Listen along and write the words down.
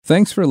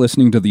Thanks for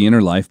listening to the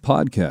Inner Life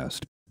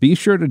Podcast. Be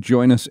sure to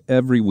join us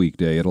every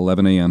weekday at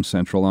 11 a.m.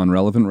 Central on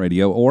Relevant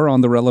Radio or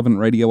on the Relevant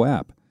Radio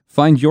app.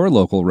 Find your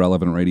local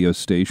Relevant Radio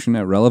station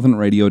at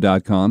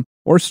relevantradio.com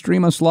or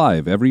stream us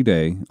live every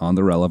day on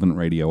the Relevant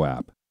Radio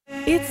app.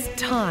 It's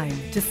time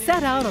to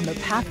set out on the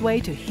pathway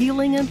to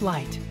healing and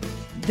light.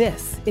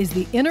 This is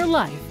The Inner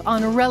Life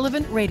on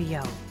Relevant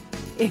Radio.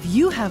 If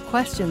you have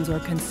questions or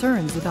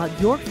concerns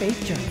about your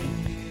faith journey,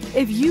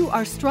 if you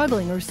are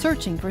struggling or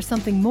searching for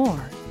something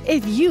more,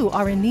 if you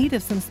are in need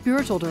of some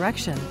spiritual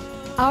direction,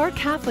 our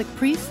Catholic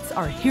priests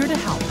are here to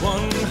help.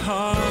 One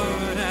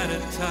heart at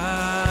a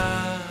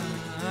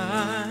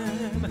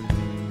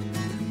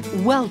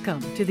time.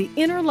 Welcome to The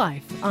Inner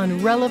Life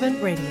on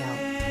Relevant Radio.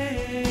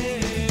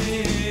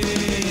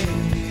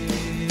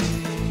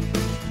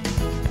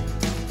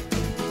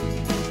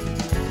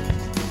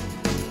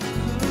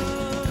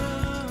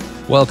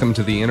 Welcome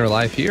to The Inner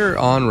Life here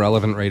on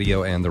Relevant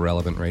Radio and the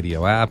Relevant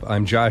Radio app.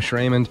 I'm Josh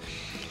Raymond,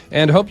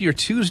 and hope your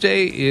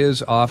Tuesday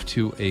is off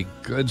to a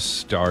good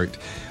start.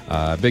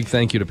 Big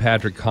thank you to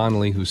Patrick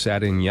Connolly, who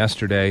sat in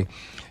yesterday,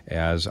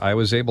 as I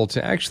was able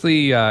to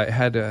actually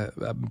had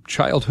a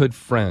childhood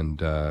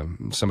friend,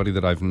 somebody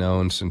that I've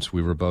known since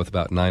we were both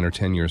about 9 or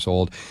 10 years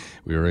old.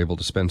 We were able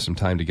to spend some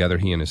time together,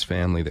 he and his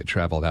family. They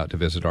traveled out to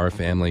visit our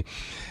family,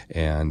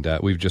 and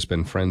we've just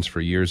been friends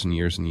for years and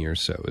years and years,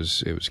 so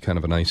it was kind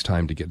of a nice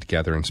time to get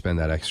together and spend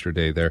that extra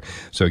day there.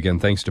 So again,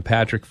 thanks to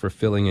Patrick for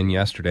filling in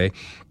yesterday.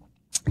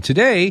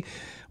 Today,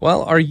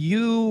 well, are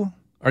you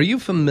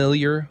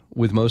familiar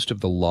with most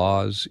of the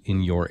laws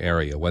in your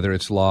area, whether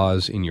it's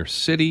laws in your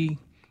city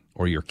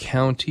or your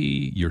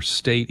county, your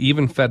state,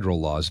 even federal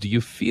laws? Do you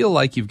feel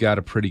like you've got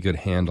a pretty good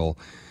handle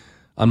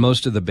on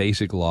most of the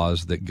basic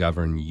laws that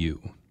govern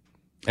you,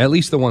 at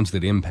least the ones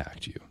that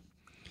impact you?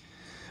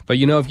 But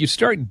you know, if you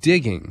start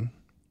digging,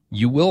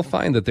 you will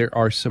find that there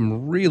are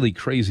some really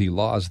crazy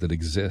laws that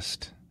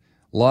exist,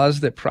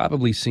 laws that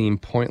probably seem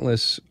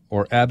pointless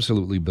or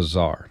absolutely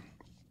bizarre.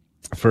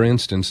 For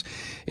instance,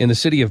 in the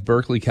city of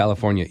Berkeley,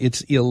 California, it's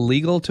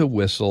illegal to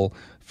whistle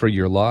for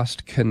your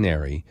lost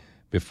canary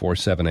before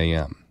 7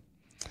 a.m.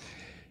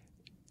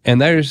 And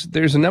there's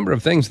a number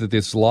of things that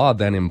this law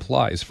then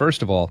implies.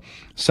 First of all,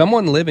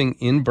 someone living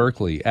in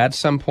Berkeley at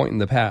some point in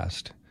the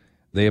past,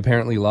 they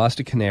apparently lost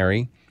a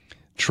canary,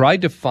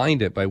 tried to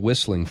find it by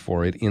whistling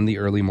for it in the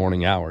early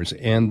morning hours,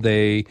 and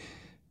they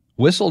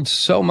whistled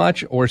so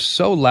much or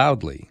so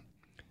loudly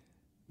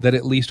that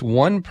at least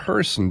one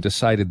person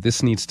decided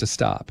this needs to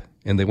stop.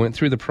 And they went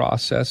through the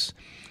process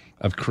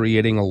of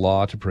creating a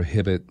law to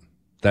prohibit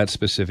that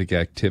specific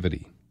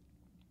activity.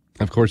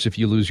 Of course, if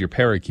you lose your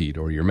parakeet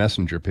or your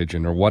messenger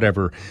pigeon or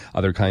whatever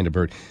other kind of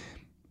bird,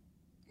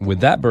 with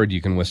that bird you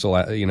can whistle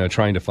at,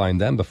 trying to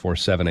find them before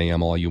 7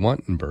 a.m. all you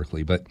want in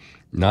Berkeley, but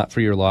not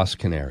for your lost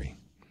canary.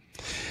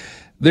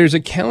 There's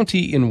a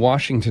county in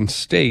Washington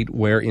state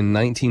where in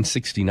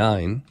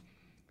 1969,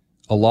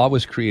 a law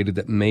was created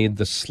that made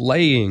the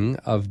slaying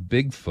of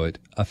Bigfoot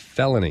a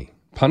felony,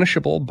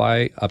 punishable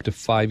by up to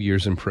 5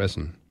 years in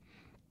prison.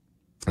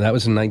 That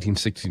was in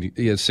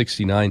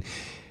 1969.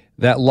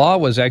 That law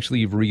was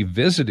actually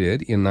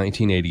revisited in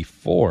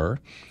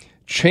 1984,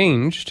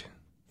 changed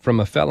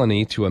from a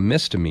felony to a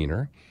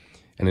misdemeanor,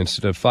 and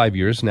instead of 5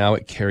 years, now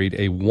it carried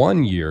a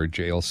 1-year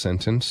jail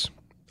sentence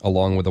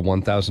along with a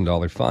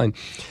 $1,000 fine.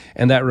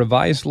 And that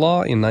revised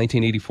law in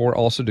 1984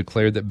 also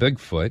declared that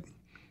Bigfoot,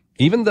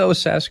 even though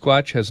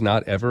Sasquatch has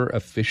not ever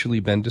officially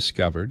been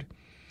discovered,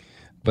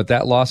 but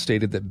that law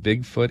stated that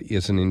Bigfoot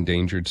is an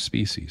endangered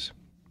species.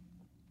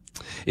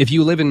 If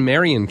you live in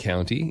Marion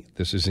County,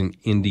 this is in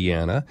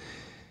Indiana,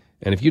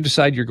 and if you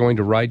decide you're going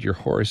to ride your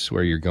horse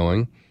where you're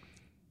going,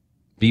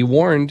 be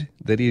warned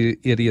that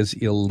it is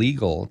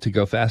illegal to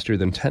go faster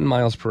than 10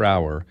 miles per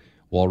hour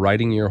while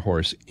riding your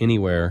horse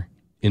anywhere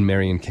in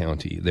Marion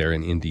County, there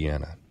in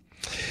Indiana.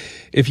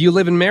 If you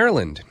live in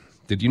Maryland,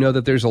 did you know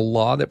that there's a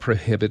law that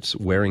prohibits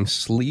wearing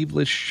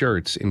sleeveless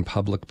shirts in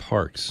public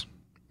parks?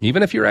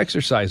 Even if you're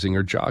exercising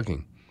or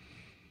jogging,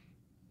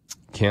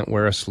 can't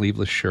wear a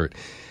sleeveless shirt.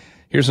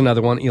 Here's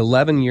another one.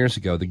 11 years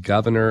ago, the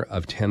governor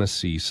of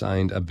Tennessee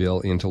signed a bill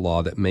into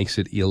law that makes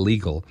it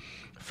illegal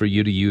for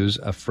you to use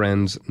a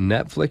friend's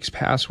Netflix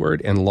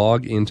password and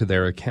log into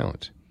their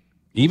account.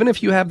 Even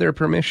if you have their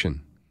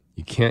permission,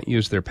 you can't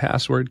use their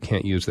password,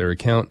 can't use their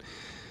account.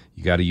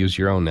 You got to use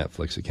your own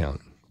Netflix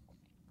account.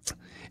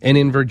 And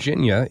in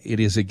Virginia, it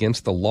is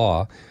against the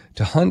law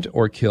to hunt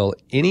or kill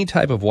any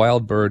type of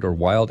wild bird or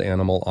wild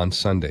animal on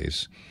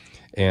Sundays.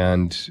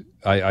 And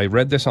I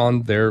read this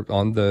on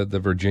the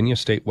Virginia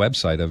state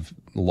website of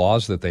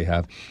laws that they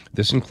have.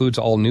 This includes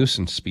all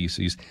nuisance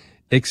species,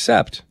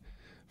 except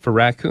for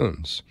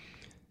raccoons.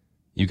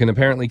 You can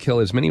apparently kill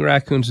as many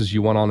raccoons as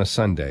you want on a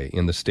Sunday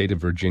in the state of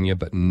Virginia,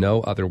 but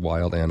no other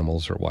wild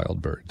animals or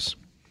wild birds.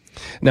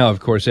 Now,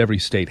 of course, every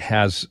state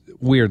has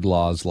weird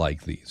laws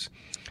like these.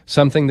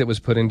 Something that was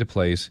put into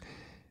place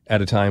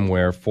at a time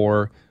where,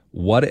 for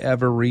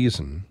whatever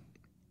reason,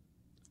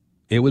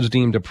 it was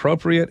deemed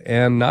appropriate,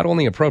 and not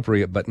only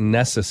appropriate, but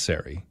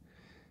necessary.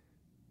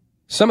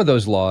 Some of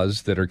those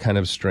laws that are kind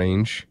of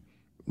strange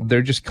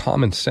they're just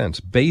common sense,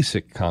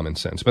 basic common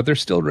sense, but they're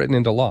still written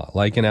into law,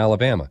 like in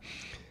Alabama.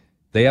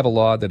 They have a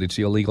law that it's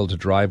illegal to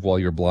drive while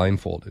you're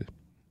blindfolded.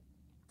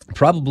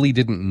 Probably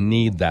didn't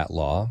need that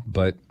law,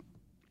 but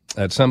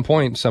at some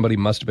point, somebody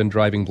must have been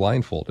driving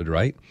blindfolded,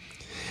 right?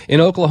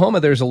 In Oklahoma,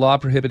 there's a law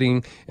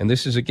prohibiting, and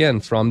this is again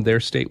from their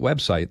state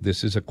website,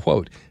 this is a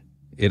quote,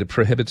 it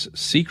prohibits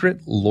secret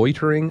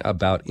loitering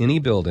about any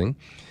building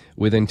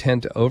with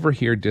intent to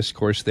overhear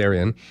discourse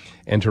therein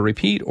and to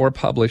repeat or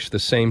publish the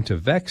same to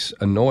vex,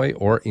 annoy,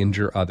 or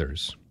injure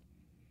others.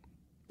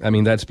 I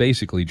mean, that's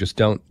basically just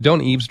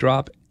don't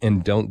eavesdrop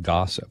and don't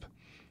gossip.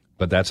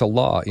 But that's a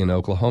law in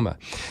Oklahoma.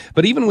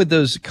 But even with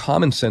those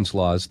common sense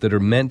laws that are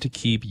meant to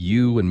keep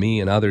you and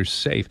me and others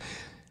safe,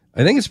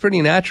 I think it's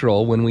pretty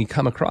natural when we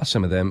come across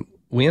some of them,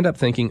 we end up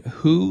thinking,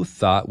 who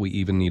thought we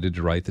even needed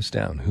to write this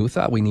down? Who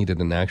thought we needed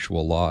an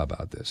actual law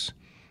about this?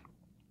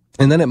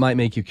 And then it might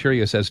make you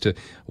curious as to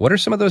what are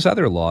some of those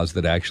other laws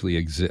that actually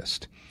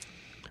exist?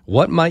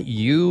 What might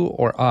you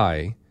or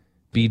I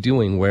be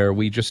doing where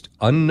we just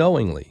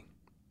unknowingly,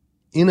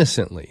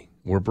 innocently,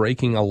 we're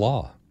breaking a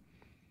law?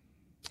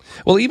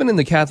 Well, even in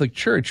the Catholic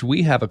Church,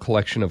 we have a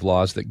collection of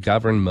laws that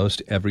govern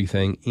most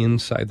everything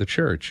inside the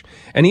church,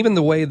 and even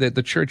the way that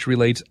the church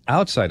relates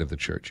outside of the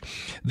church.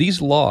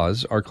 These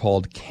laws are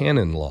called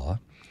Canon Law,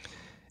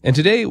 and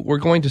today we're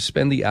going to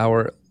spend the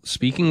hour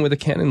speaking with a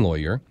canon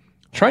lawyer,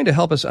 trying to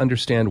help us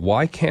understand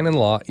why canon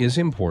law is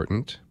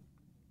important,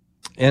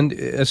 and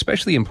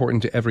especially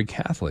important to every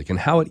Catholic, and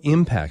how it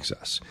impacts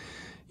us.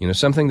 You know,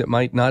 something that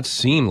might not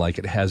seem like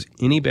it has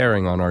any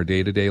bearing on our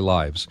day-to-day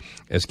lives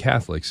as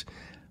Catholics.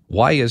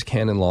 Why is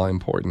canon law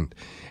important?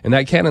 And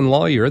that canon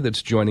lawyer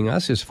that's joining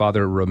us is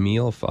Father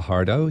Ramil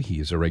Fajardo. He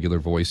is a regular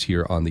voice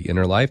here on The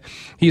Inner Life.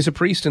 He is a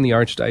priest in the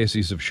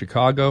Archdiocese of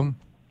Chicago,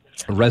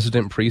 a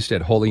resident priest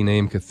at Holy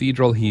Name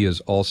Cathedral. He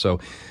is also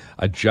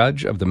a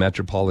judge of the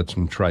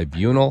Metropolitan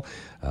Tribunal.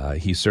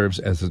 He serves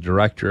as the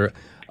director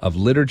of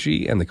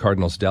liturgy and the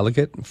Cardinal's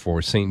delegate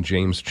for St.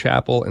 James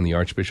Chapel and the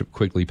Archbishop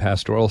Quigley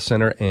Pastoral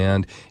Center,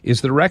 and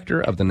is the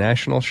rector of the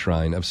National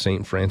Shrine of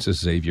St. Francis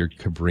Xavier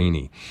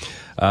Cabrini.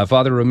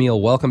 Father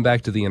Ramil, welcome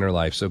back to The Inner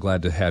Life. So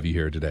glad to have you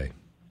here today.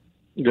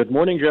 Good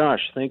morning,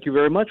 Josh. Thank you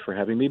very much for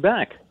having me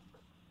back.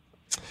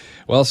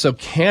 Well, so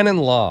canon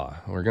law.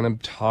 We're going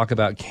to talk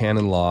about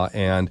canon law,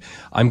 and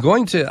I'm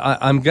going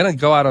to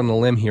go out on a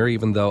limb here,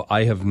 even though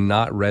I have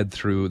not read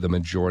through the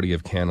majority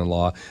of canon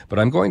law. But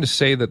I'm going to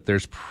say that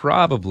there's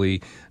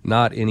probably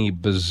not any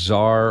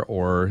bizarre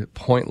or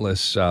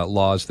pointless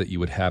laws that you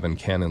would have in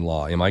canon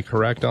law. Am I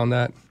correct on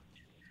that?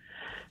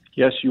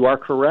 Yes, you are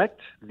correct.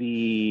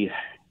 The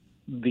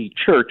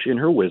Church, in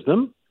her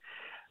wisdom,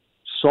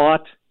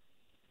 sought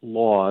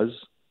laws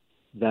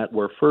that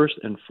were first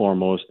and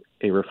foremost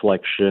a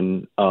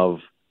reflection of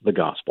the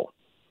gospel.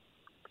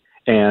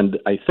 And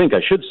I think I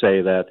should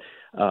say that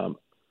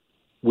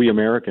we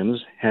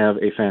Americans have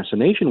a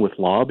fascination with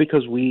law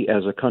because we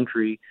as a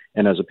country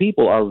and as a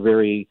people are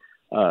very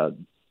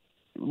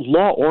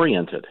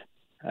law-oriented.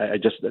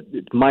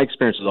 My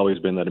experience has always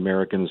been that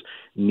Americans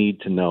need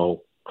to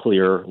know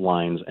clear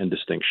lines and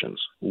distinctions.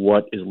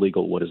 What is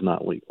legal? What is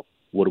not legal?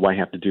 What do I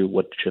have to do?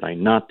 What should I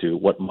not do?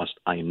 What must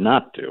I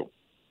not do?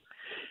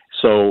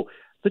 So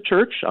the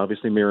Church,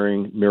 obviously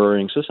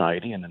mirroring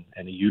society and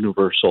a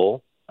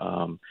universal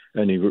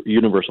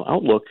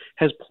outlook,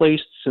 has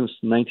placed since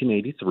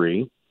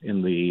 1983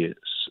 in the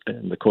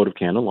Code of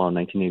Canon Law,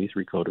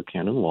 1983 Code of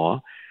Canon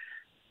Law,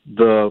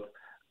 the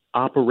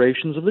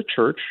operations of the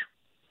Church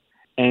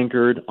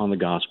anchored on the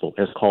gospel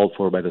as called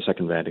for by the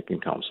Second Vatican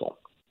Council.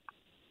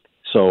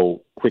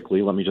 So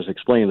quickly, let me just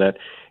explain that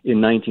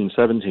in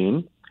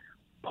 1917,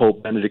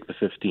 Pope Benedict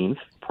XV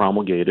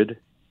promulgated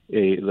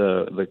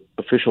the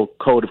official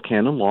Code of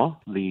Canon Law,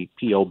 the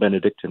P.O.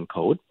 Benedictine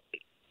Code.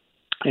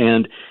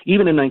 And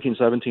even in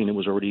 1917, it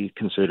was already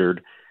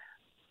considered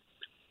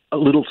a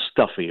little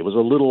stuffy. It was a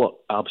little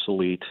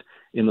obsolete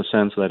in the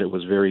sense that it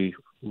was very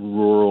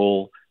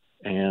rural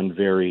and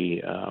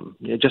very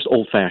just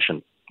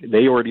old-fashioned.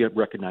 They already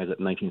recognized it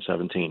in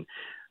 1917.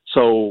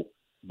 So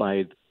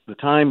by the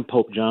time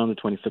Pope St. John the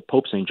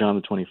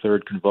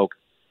 23rd convoked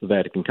the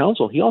Vatican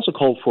Council, he also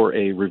called for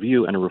a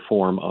review and a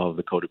reform of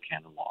the Code of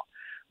Canon Law,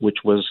 which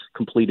was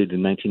completed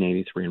in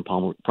 1983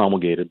 and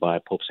promulgated by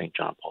Pope St.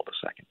 John Paul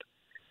II.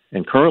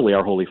 And currently,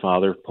 our Holy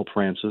Father, Pope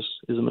Francis,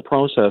 is in the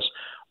process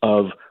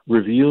of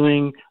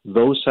reviewing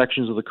those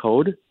sections of the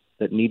Code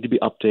that need to be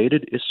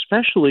updated,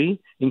 especially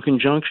in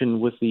conjunction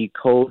with the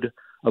Code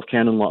of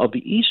Canon Law of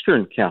the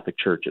Eastern Catholic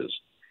Churches.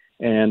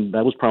 And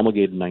that was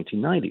promulgated in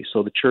 1990.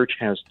 So the Church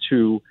has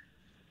two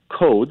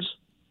codes,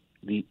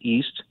 the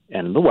East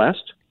and the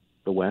West,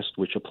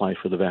 which apply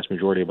for the vast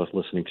majority of us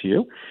listening to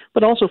you,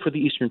 but also for the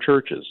Eastern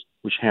churches,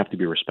 which have to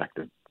be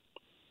respected.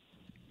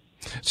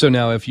 So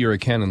now, if you're a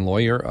canon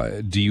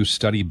lawyer, do you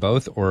study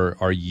both, or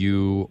are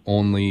you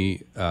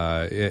only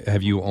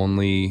have you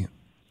only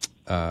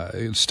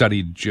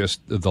studied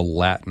just the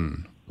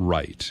Latin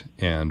rite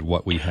and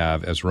what we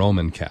have as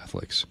Roman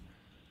Catholics?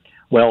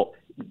 Well,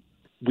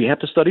 we have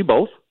to study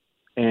both,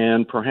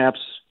 and perhaps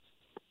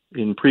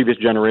in previous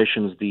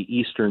generations, the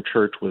Eastern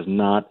Church was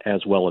not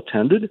as well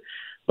attended,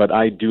 but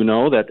I do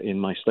know that in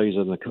my studies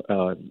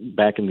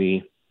back in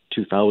the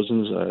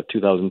 2000s,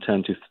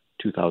 2010 to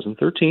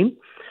 2013,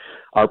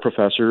 our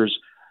professors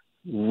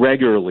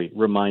regularly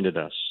reminded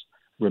us,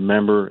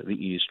 remember the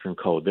Eastern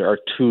Code. There are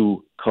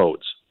two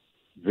codes,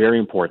 very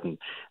important,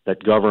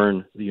 that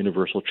govern the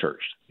universal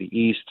church, the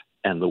East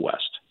and the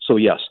West. So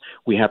yes,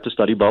 we have to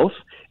study both,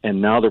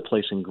 and now they're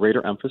placing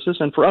greater emphasis.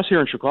 And for us here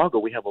in Chicago,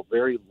 we have a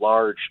very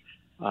large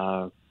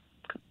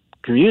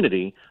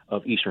community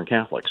of Eastern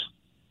Catholics.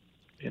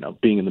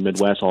 Being in the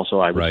Midwest, also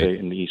I would say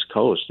in the East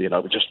Coast,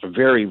 just a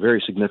very,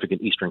 very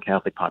significant Eastern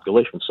Catholic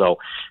population. So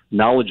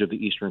knowledge of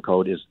the Eastern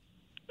Code is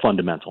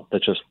fundamental.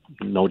 That's just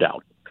no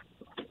doubt.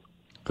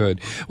 Good.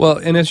 Well,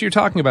 and as you're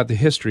talking about the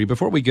history,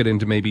 before we get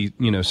into maybe,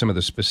 some of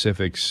the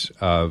specifics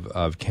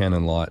of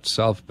canon law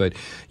itself, but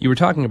you were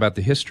talking about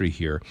the history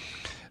here,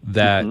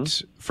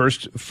 that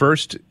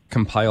first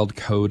compiled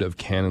code of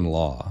canon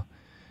law,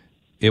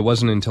 it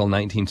wasn't until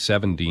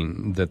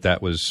 1917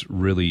 that was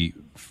really,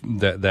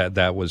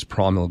 that was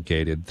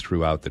promulgated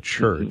throughout the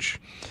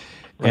church.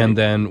 Right. And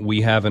then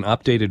we have an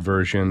updated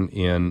version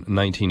in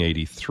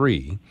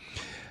 1983.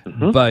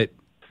 But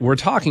we're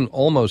talking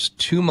almost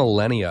 2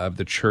 millennia of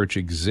the church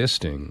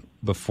existing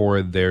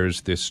before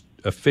there's this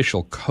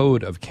official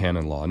code of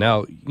canon law.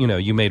 Now,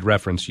 you made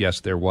reference,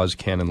 yes, there was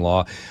canon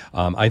law.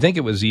 I think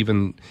it was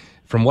even,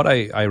 from what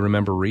I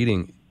remember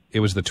reading, it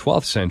was the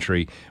 12th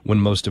century when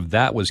most of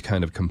that was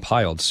kind of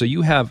compiled. So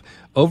you have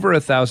over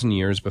 1,000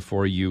 years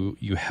before you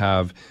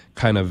have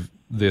kind of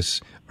this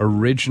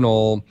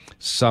original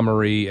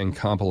summary and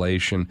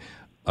compilation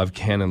of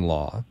canon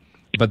law.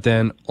 But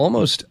then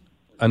almost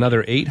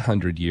another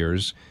 800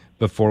 years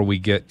before we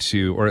get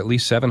to, or at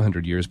least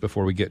 700 years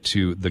before we get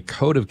to the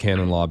Code of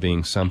Canon Law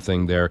being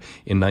something there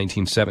in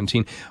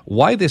 1917.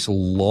 Why this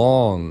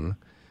long,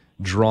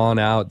 drawn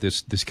out,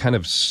 this kind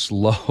of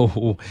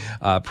slow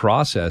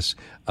process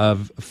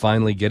of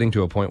finally getting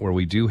to a point where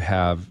we do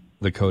have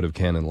the Code of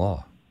Canon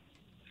Law?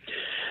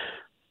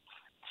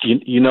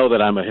 You know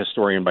that I'm a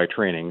historian by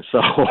training, so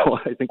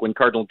I think when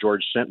Cardinal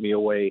George sent me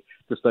away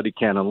to study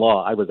canon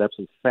law, I was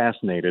absolutely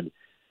fascinated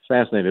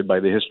by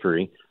the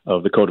history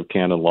of the Code of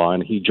Canon Law,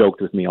 and he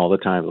joked with me all the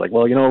time, like,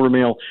 well,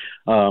 Ramil,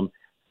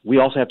 we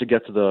also have to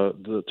get to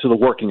the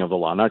working of the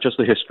law, not just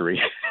the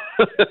history.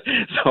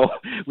 So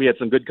we had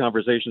some good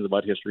conversations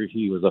about history.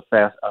 He was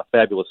a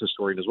fabulous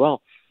historian as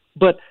well.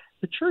 But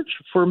the church,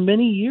 for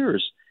many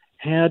years,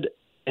 had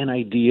an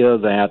idea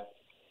that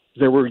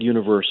there were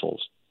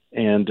universals,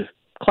 and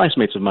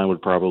classmates of mine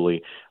would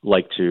probably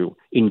like to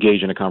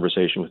engage in a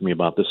conversation with me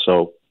about this.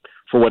 So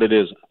for what it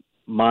is,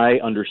 my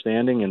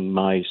understanding and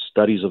my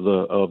studies of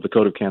the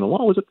Code of Canon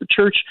Law was that the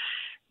church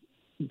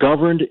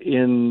governed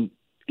in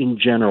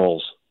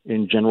general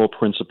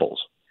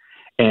principles,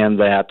 and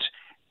that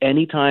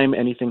anytime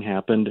anything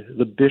happened,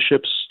 the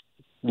bishops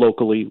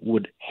locally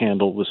would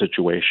handle the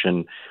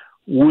situation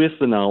with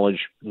the knowledge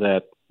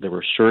that there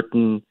were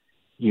certain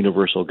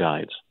universal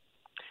guides,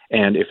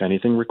 and if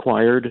anything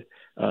required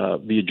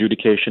the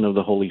adjudication of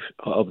the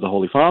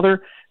Holy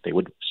Father, they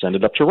would send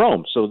it up to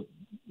Rome. So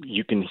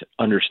you can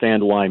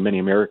understand why many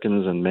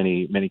Americans and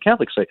many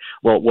Catholics say,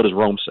 well, what does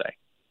Rome say?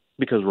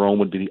 Because Rome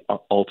would be the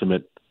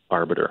ultimate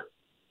arbiter.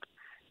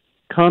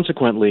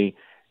 Consequently,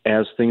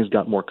 as things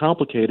got more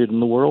complicated in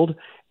the world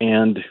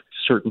and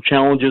certain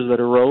challenges that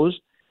arose,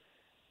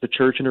 the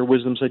church in her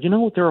wisdom said,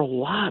 there are a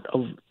lot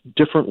of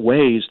different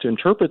ways to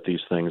interpret these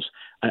things.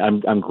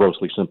 I'm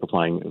grossly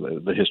simplifying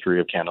the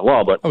history of canon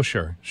law, but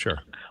sure.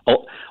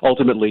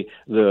 Ultimately,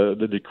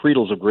 the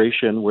Decretals of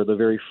Gratian were the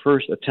very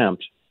first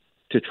attempt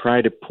to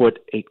try to put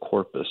a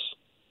corpus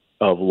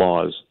of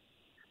laws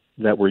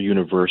that were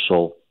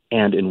universal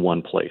and in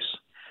one place.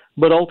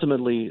 But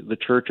ultimately, the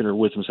church in her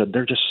wisdom said,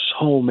 there are just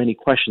so many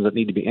questions that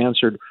need to be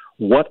answered.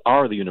 What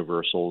are the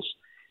universals?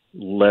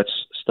 Let's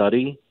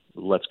study,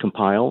 let's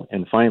compile,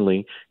 and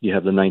finally, you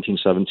have the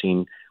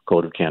 1917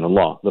 Code of Canon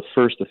Law, the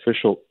first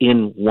official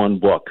in one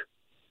book,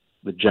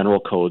 the general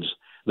codes,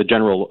 the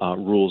general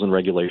rules and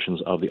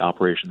regulations of the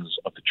operations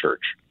of the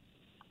church.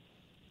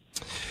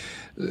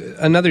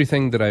 Another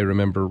thing that I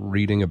remember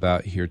reading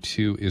about here,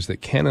 too, is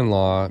that canon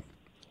law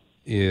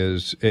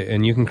is,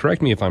 and you can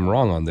correct me if I'm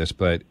wrong on this,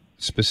 but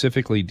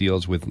specifically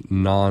deals with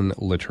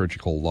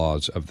non-liturgical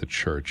laws of the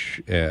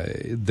church,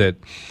 that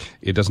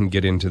it doesn't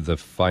get into the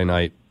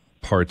finite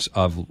parts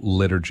of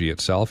liturgy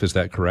itself. Is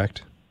that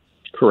correct?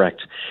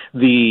 Correct.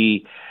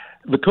 The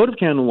Code of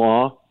Canon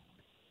Law,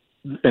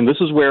 and this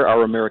is where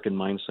our American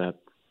mindset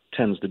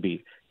tends to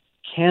be,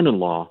 canon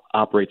law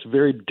operates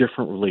very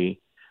differently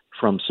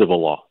from civil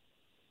law.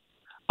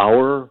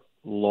 Our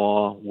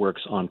law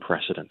works on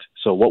precedent.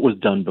 So what was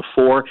done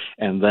before,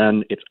 and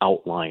then it's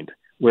outlined.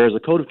 Whereas the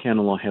Code of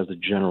Canon Law has the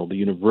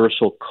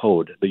universal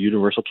code, the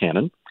universal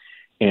canon,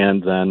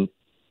 and then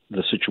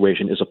the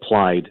situation is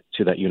applied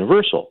to that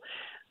universal.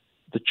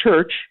 The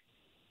church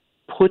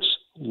puts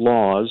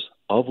laws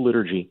of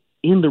liturgy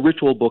in the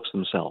ritual books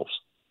themselves.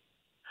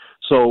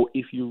 So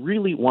if you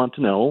really want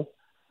to know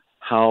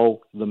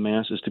how the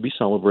Mass is to be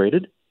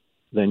celebrated,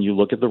 Then you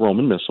look at the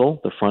Roman Missal,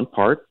 the front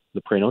part,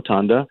 the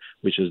Praenotanda,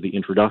 which is the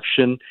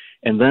introduction,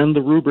 and then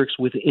the rubrics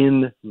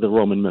within the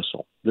Roman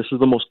Missal. This is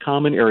the most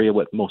common area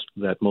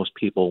that most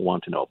people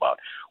want to know about.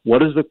 What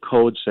does the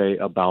code say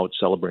about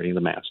celebrating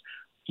the Mass?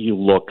 You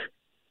look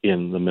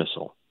in the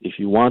Missal. If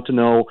you want to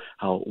know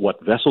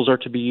what vessels are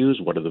to be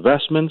used, what are the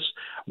vestments,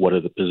 what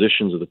are the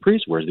positions of the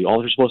priest, where's the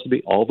altar supposed to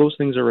be, all those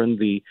things are in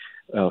the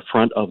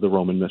front of the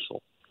Roman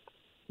Missal.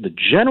 The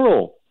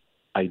general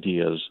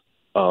ideas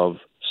of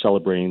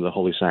celebrating the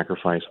Holy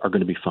Sacrifice are going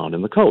to be found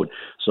in the code.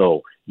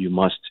 So you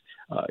must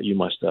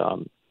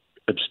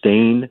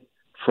abstain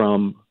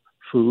from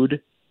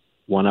food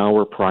 1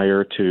 hour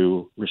prior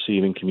to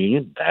receiving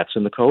communion. That's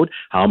in the code.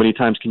 How many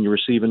times can you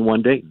receive in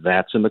one day?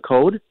 That's in the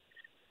code.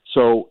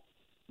 So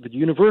the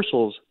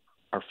universals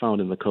are found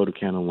in the Code of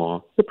Canon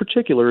Law. The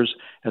particulars,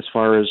 as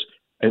far as,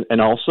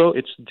 and also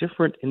it's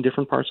different in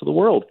different parts of the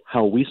world.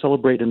 How we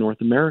celebrate in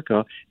North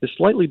America is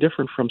slightly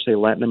different from, say,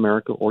 Latin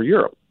America or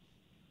Europe.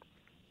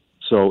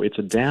 So it's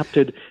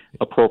adapted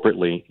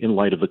appropriately in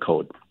light of the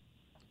code.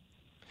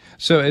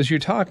 So as you're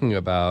talking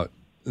about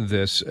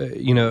this,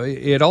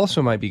 it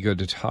also might be good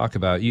to talk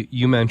about,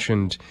 you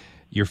mentioned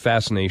your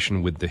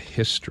fascination with the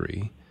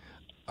history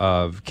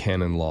of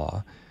canon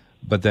law,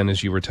 but then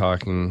as you were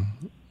talking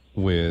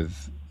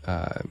with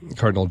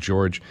Cardinal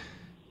George,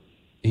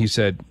 he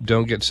said,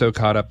 don't get so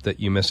caught up that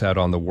you miss out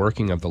on the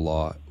working of the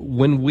law.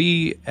 When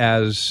we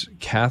as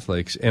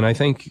Catholics, and I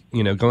think,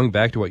 going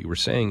back to what you were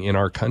saying, in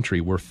our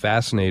country, we're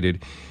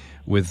fascinated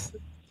with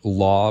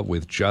law,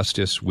 with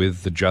justice,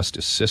 with the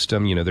justice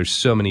system. There's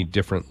so many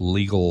different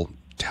legal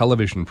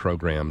television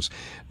programs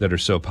that are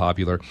so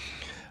popular.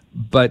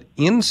 But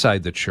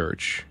inside the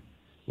church,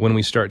 when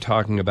we start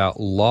talking about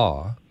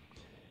law,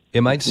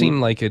 it might seem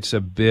like it's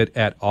a bit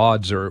at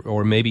odds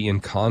or maybe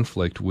in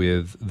conflict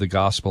with the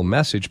gospel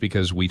message,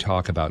 because we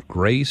talk about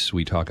grace,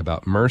 we talk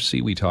about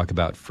mercy, we talk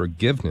about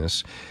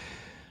forgiveness.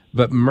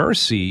 But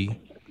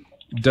mercy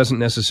doesn't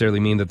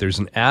necessarily mean that there's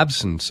an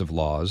absence of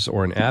laws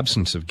or an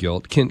absence of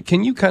guilt.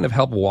 Can you kind of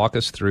help walk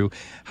us through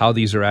how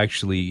these are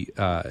actually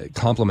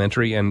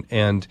complementary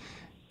and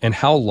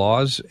how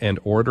laws and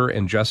order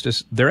and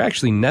justice, they're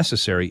actually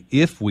necessary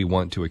if we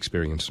want to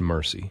experience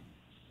mercy?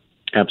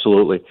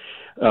 Absolutely.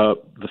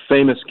 The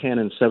famous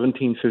Canon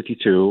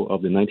 1752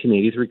 of the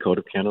 1983 Code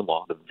of Canon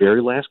Law, the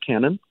very last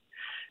canon,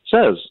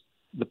 says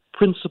the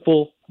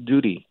principal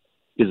duty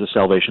is the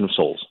salvation of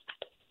souls.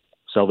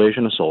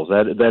 Salvation of souls.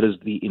 That is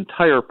the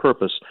entire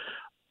purpose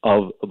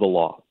of the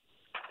law.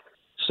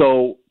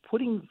 So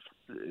let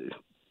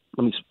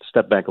me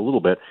step back a little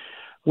bit.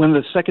 When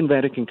the Second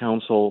Vatican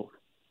Council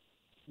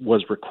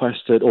was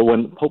requested, or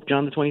when Pope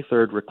John the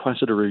 23rd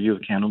requested a review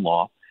of canon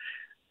law,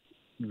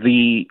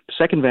 the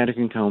Second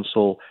Vatican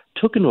Council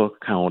took into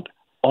account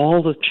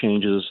all the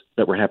changes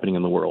that were happening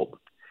in the world.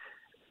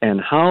 And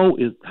how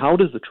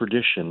does the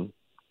tradition,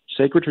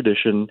 sacred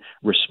tradition,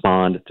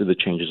 respond to the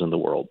changes in the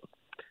world?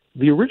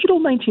 The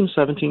original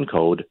 1917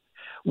 code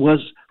was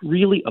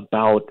really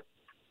about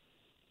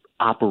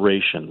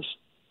operations.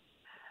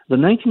 The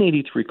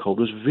 1983 code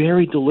was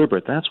very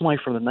deliberate. That's why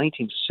from the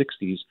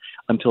 1960s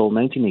until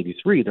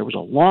 1983, there was a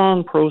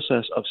long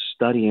process of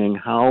studying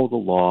how the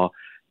law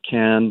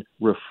can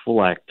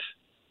reflect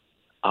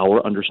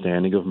our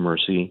understanding of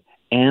mercy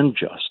and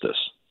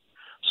justice.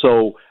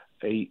 So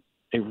a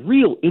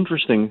real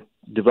interesting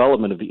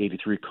development of the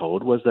 83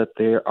 Code was that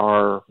there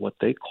are what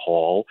they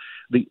call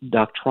the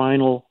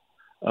doctrinal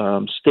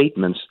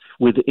statements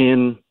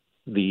within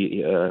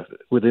the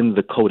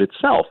code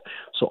itself.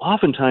 So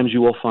oftentimes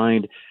you will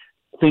find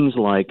things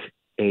like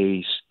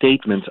a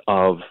statement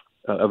of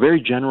a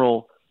very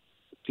general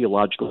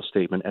theological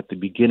statement at the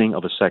beginning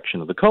of a section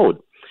of the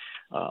code.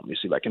 Let me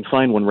see if I can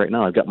find one right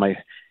now. I've got my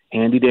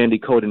handy-dandy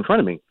code in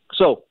front of me.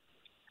 So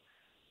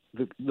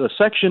the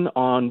section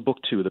on Book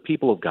 2, The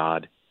People of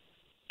God,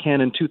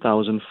 Canon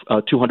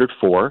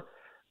 204,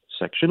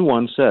 Section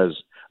 1 says,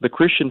 the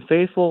Christian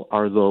faithful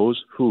are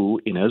those who,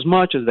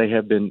 inasmuch as they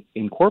have been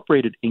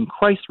incorporated in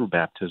Christ through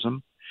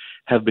baptism,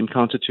 have been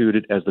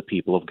constituted as the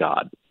people of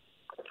God.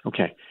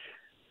 Okay,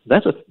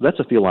 that's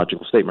a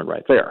theological statement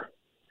right there.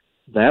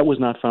 That was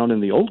not found in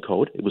the old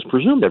code. It was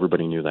presumed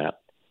everybody knew that.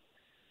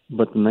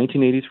 But the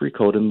 1983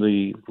 code and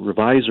the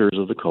revisers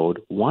of the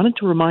code wanted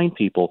to remind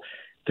people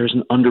there's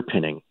an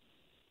underpinning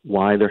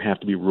why there have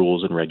to be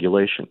rules and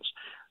regulations.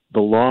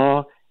 The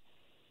law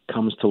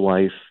comes to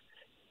life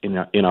in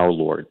our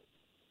Lord.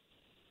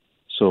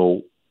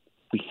 So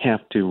we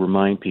have to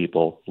remind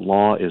people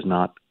law is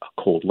not a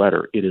cold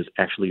letter. It is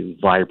actually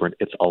vibrant.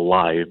 It's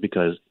alive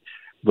because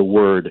the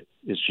Word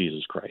is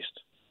Jesus Christ.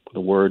 The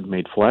Word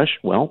made flesh.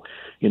 Well,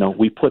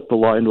 we put the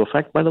law into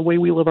effect by the way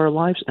we live our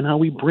lives and how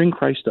we bring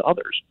Christ to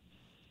others.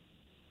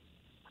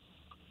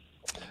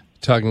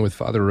 Talking with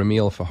Father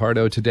Ramil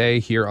Fajardo today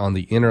here on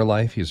The Inner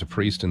Life. He's a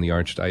priest in the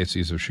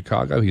Archdiocese of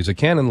Chicago. He's a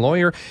canon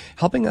lawyer,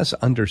 helping us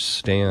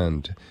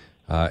understand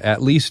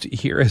at least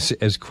here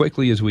as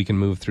quickly as we can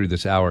move through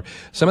this hour,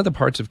 some of the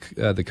parts of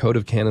the Code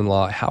of Canon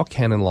Law, how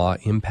canon law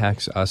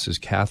impacts us as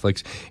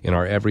Catholics in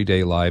our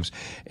everyday lives.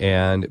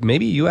 And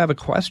maybe you have a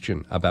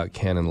question about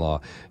canon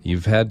law.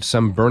 You've had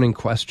some burning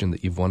question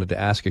that you've wanted to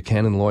ask a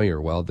canon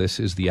lawyer. Well, this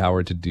is the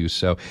hour to do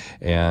so.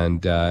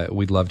 And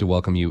we'd love to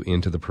welcome you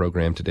into the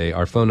program today.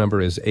 Our phone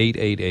number is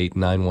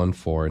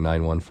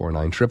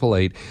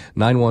 888-914-9149,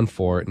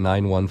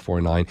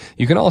 888-914-9149.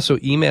 You can also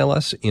email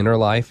us,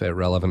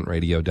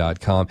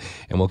 innerlife@relevantradio.com.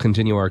 And we'll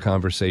continue our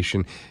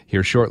conversation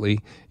here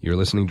shortly. You're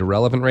listening to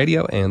Relevant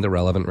Radio and the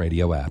Relevant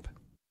Radio app.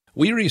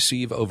 We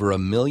receive over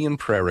 1 million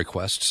prayer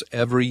requests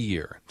every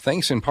year,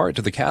 thanks in part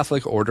to the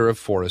Catholic Order of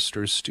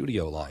Foresters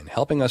studio line,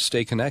 helping us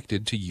stay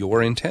connected to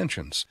your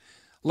intentions.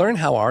 Learn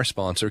how our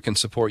sponsor can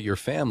support your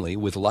family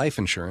with life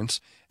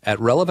insurance at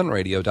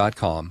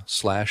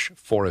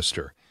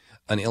relevantradio.com/forester,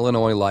 an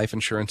Illinois life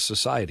insurance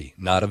society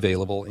not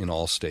available in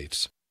all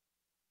states.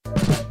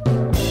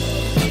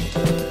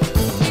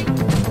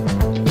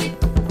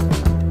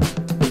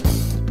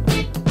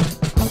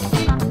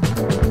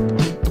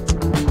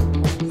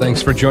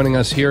 Thanks for joining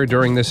us here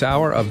during this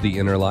hour of The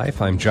Inner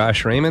Life. I'm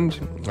Josh Raymond.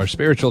 Our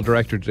spiritual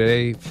director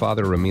today,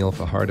 Father Ramil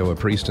Fajardo, a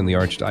priest in the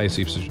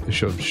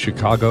Archdiocese of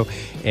Chicago,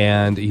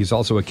 and he's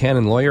also a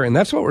canon lawyer, and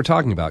that's what we're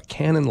talking about,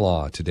 canon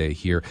law today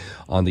here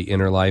on The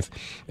Inner Life.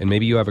 And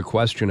maybe you have a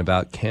question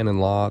about canon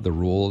law, the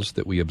rules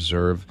that we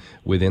observe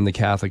within the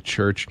Catholic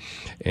Church,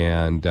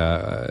 and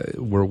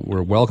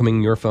we're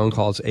welcoming your phone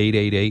calls,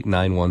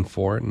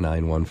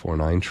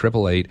 888-914-9149,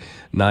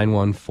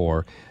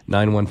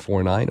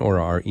 888-914-9149, or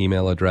our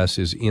email address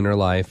is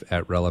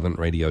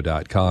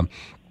innerlife@relevantradio.com.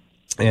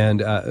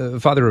 And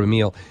Father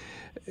Ramil,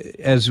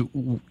 as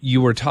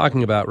you were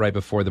talking about right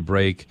before the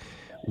break,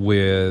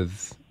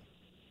 with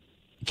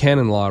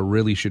canon law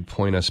really should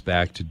point us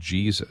back to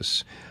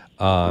Jesus.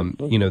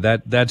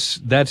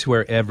 That's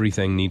where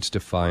everything needs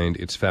to find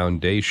its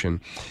foundation.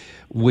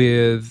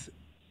 With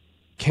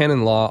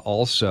canon law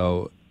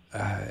also,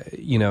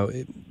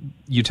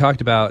 you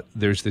talked about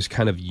there's this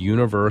kind of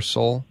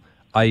universal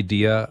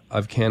idea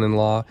of canon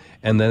law,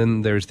 and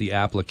then there's the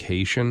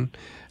application.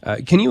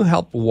 Can you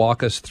help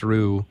walk us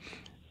through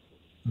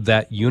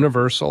that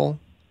universal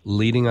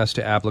leading us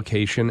to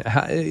application?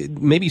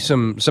 Maybe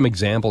some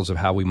examples of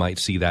how we might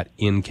see that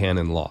in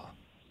canon law.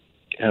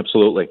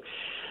 Absolutely.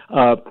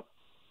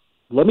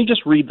 Let me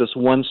just read this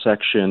one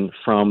section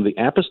from the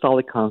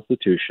Apostolic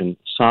Constitution,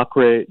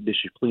 Sacrae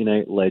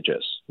Disciplinae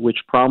Legis,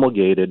 which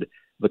promulgated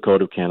the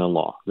Code of Canon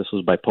Law. This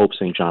was by Pope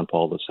St. John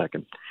Paul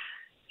II.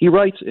 He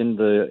writes in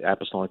the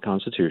Apostolic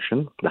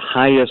Constitution, the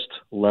highest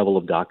level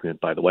of document,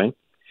 by the way,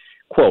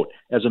 quote,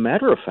 "As a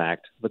matter of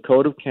fact, the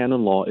Code of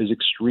Canon Law is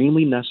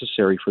extremely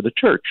necessary for the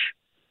Church.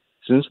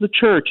 Since the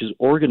Church is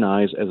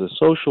organized as a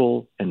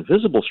social and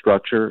visible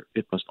structure,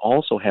 it must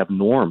also have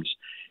norms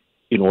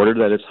in order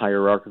that its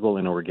hierarchical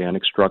and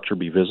organic structure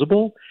be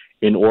visible,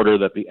 in order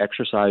that the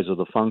exercise of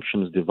the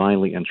functions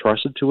divinely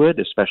entrusted to it,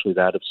 especially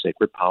that of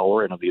sacred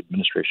power and of the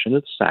administration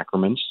of the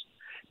sacraments,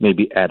 may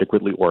be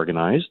adequately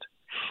organized,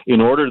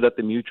 in order that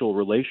the mutual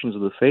relations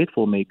of the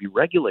faithful may be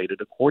regulated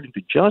according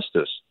to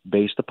justice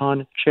based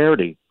upon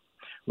charity,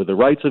 with the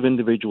rights of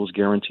individuals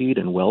guaranteed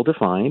and well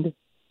defined,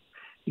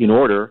 in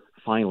order,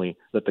 finally,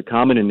 that the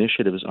common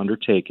initiatives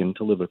undertaken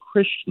to live a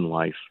Christian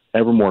life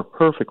ever more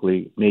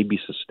perfectly may be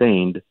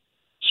sustained,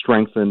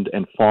 strengthened,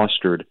 and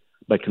fostered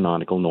by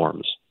canonical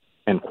norms."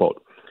 End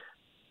quote.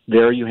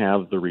 There you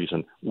have the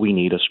reason we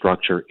need a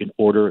structure in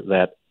order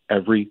that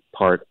every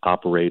part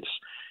operates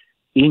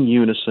in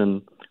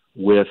unison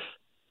with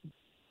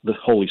the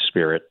Holy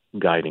Spirit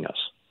guiding us.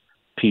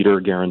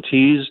 Peter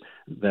guarantees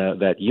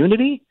that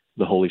unity,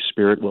 the Holy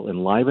Spirit will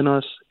enliven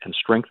us and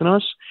strengthen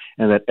us,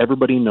 and that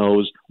everybody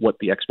knows what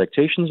the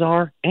expectations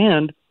are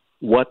and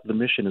what the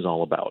mission is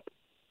all about.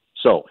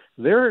 So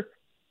there,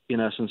 in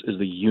essence, is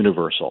the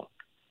universal.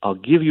 I'll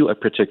give you a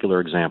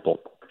particular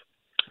example.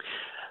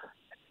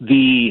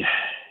 The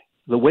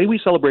way we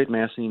celebrate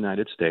Mass in the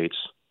United States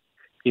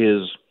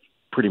is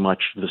pretty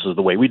much, this is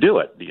the way we do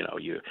it.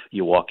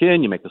 You walk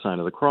in, you make the sign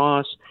of the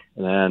cross,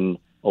 and then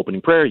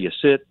opening prayer, you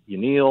sit, you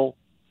kneel,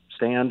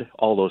 stand,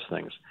 all those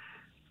things.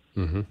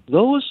 Mm-hmm.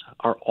 Those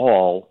are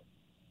all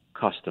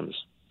customs.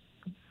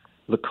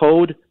 The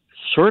Code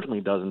certainly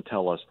doesn't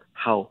tell us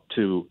how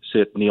to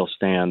sit, kneel,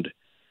 stand,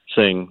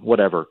 sing,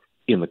 whatever,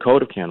 in the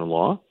Code of Canon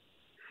Law.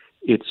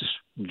 It's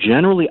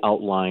generally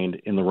outlined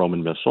in the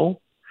Roman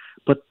Missal,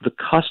 but the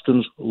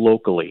customs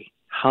locally,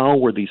 how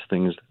were these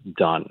things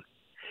done?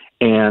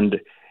 And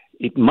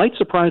it might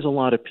surprise a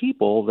lot of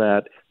people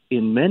that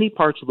in many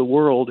parts of the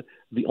world,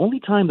 the only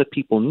time that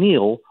people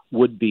kneel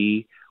would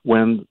be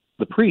when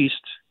the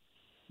priest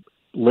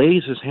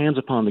lays his hands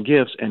upon the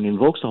gifts and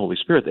invokes the Holy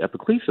Spirit, the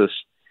epiclesis.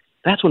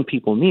 That's when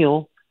people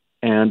kneel,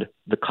 and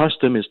the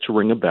custom is to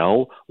ring a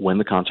bell when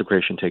the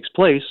consecration takes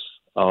place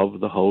of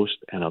the host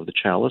and of the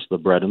chalice, the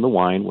bread and the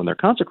wine, when they're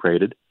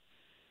consecrated.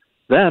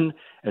 Then,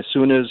 as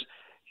soon as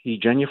he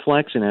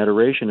genuflects in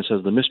adoration and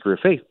says the mystery of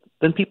faith,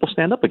 then people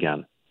stand up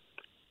again.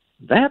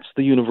 That's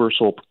the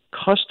universal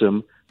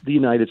custom the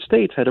United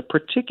States had a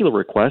particular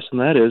request, and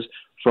that is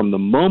from the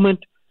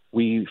moment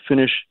we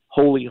finish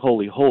holy,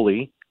 holy,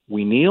 holy,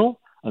 we kneel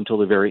until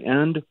the very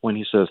end when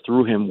he says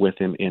through him, with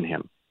him, in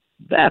him.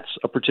 That's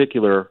a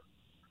particular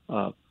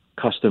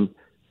custom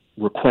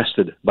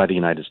requested by the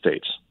United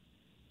States.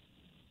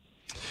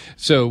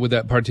 So with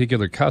that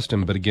particular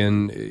custom, but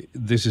again,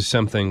 this is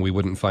something we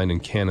wouldn't find in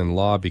canon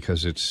law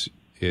because it's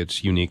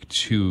unique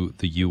to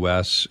the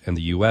U.S. and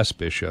the U.S.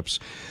 bishops.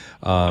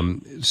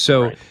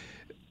 Right.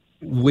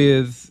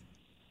 With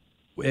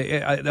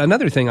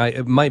another thing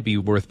it might be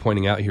worth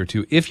pointing out here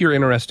too, if you're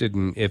interested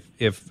in,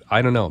 if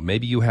I don't know,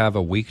 maybe you have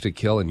a week to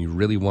kill and you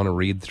really want to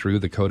read through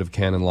the Code of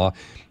Canon Law,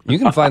 you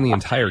can find the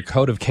entire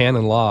Code of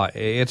Canon Law.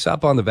 It's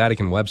up on the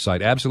Vatican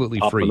website, absolutely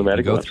free. You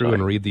can go through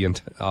and read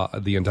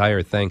the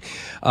entire thing.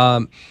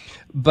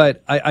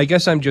 But I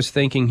guess I'm just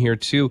thinking here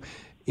too,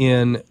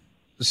 in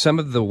some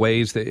of the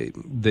ways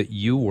that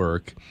you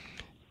work,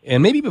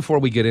 and maybe before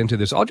we get into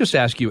this, I'll just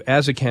ask you,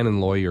 as a canon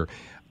lawyer,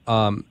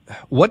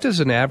 what does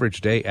an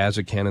average day as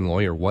a canon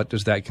lawyer, what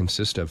does that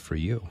consist of for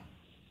you?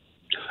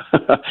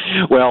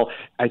 Well,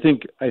 I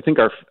think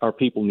our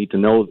people need to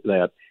know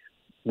that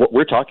what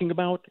we're talking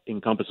about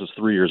encompasses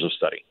 3 years of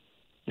study.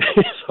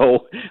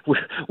 So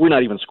we're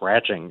not even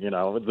scratching.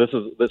 This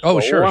is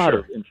a lot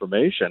of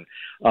information.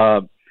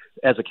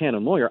 As a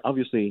canon lawyer,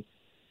 obviously,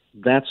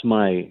 that's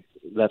my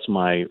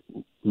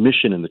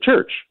mission in the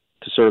church,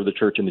 to serve the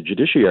church in the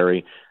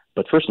judiciary.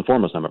 But first and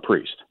foremost, I'm a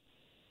priest.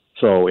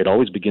 So it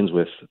always begins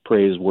with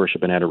praise,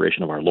 worship, and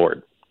adoration of our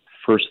Lord.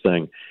 First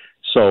thing.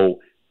 So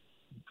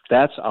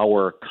that's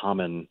our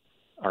common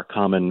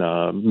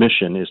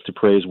mission, is to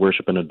praise,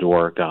 worship, and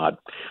adore God.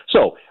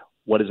 So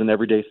what is an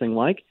everyday thing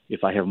like?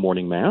 If I have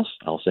morning mass,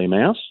 I'll say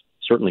mass,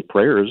 certainly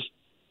prayers,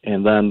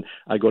 and then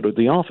I go to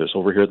the office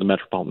over here at the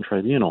Metropolitan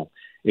Tribunal,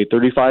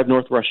 835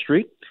 North Rush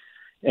Street,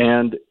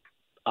 and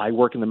I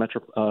work in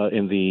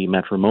the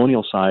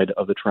matrimonial side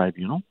of the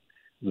tribunal.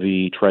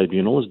 The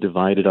tribunal is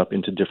divided up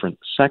into different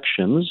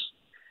sections.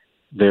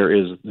 There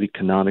is the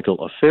Canonical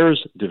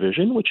Affairs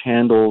Division, which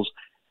handles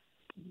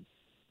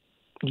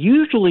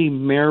usually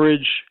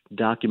marriage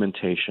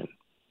documentation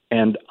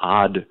and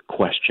odd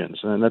questions.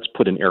 And that's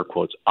put in air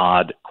quotes,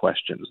 odd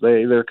questions.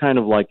 They're kind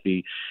of like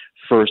the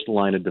first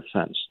line of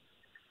defense.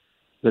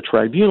 The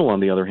tribunal, on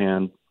the other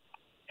hand,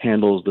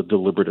 handles the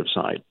deliberative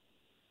side.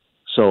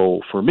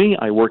 So for me,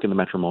 I work in the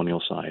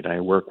matrimonial side. I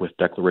work with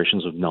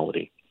declarations of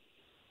nullity.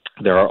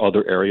 There are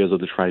other areas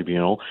of the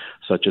tribunal,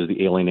 such as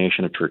the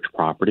alienation of church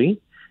property,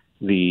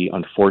 the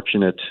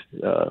unfortunate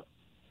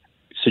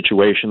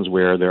situations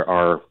where there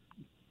are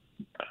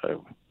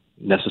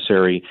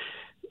necessary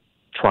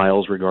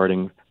trials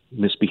regarding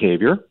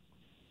misbehavior.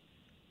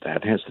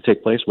 That has to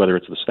take place, whether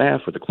it's the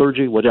staff or the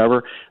clergy,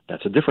 whatever.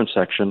 That's a different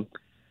section.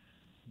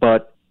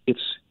 But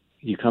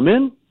you come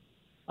in,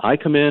 I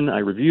come in, I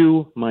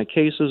review my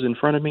cases in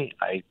front of me.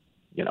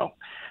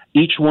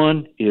 Each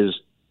one is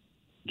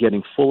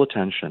getting full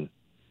attention.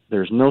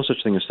 There's no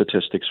such thing as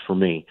statistics for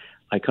me.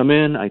 I come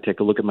in, I take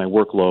a look at my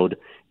workload,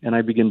 and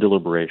I begin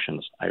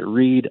deliberations. I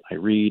read.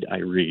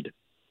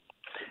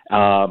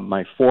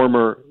 My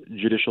former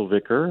judicial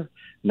vicar,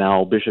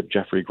 now Bishop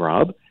Jeffrey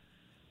Grob,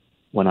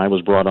 when I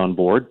was brought on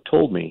board,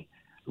 told me,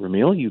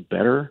 Ramil, you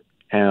better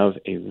have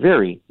a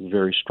very,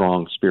 very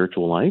strong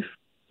spiritual life,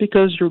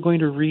 because you're going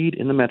to read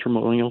in the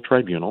matrimonial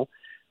tribunal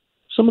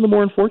some of the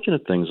more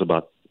unfortunate things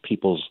about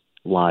people's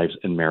lives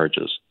and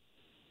marriages.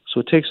 So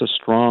it takes a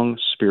strong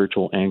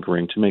spiritual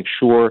anchoring to make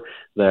sure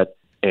that,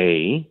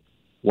 A,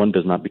 one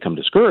does not become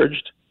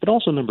discouraged, but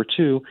also, number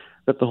two,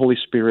 that the Holy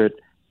Spirit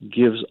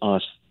gives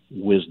us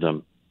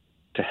wisdom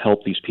to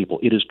help these people.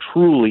 It is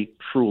truly,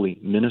 truly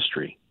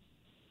ministry.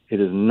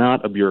 It is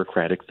not a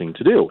bureaucratic thing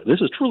to do.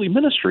 This is truly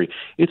ministry.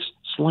 It's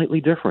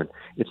slightly different.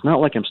 It's not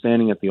like I'm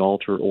standing at the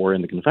altar or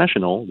in the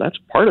confessional. That's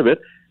part of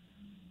it.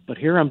 But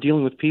here I'm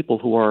dealing with people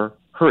who are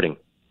hurting.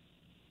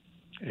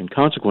 And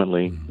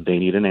consequently, they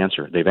need an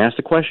answer. They've asked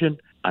a question.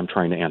 I'm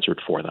trying to answer it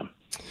for them.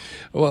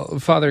 Well,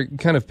 Father,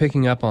 kind of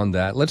picking up on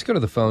that, let's go to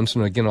the phones.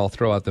 And again, I'll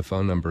throw out the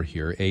phone number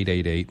here,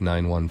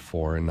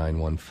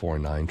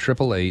 888-914-9149,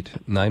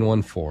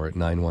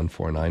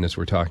 888-914-9149, as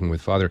we're talking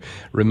with Father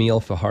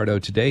Ramil Fajardo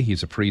today.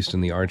 He's a priest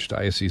in the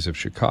Archdiocese of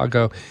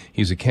Chicago.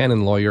 He's a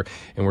canon lawyer,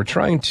 and we're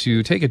trying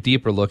to take a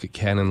deeper look at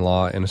canon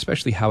law and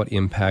especially how it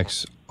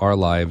impacts our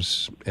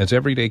lives as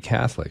everyday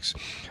Catholics.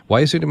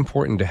 Why is it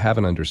important to have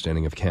an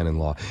understanding of canon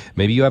law?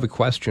 Maybe you have a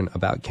question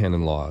about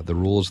canon law, the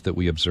rules that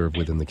we observe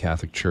within the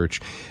Catholic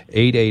Church.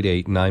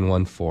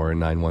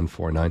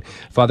 888-914-9149.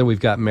 Father,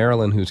 we've got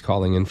Marilyn who's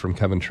calling in from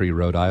Coventry,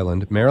 Rhode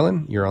Island.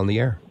 Marilyn, you're on the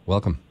air.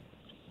 Welcome.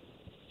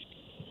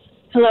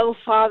 Hello,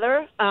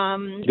 Father.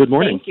 Good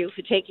morning. Thank you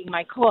for taking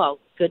my call.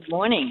 Good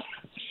morning.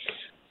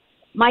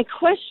 My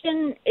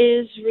question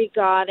is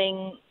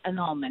regarding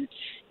annulment.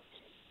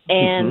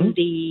 And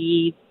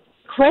the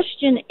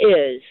question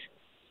is,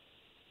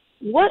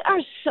 what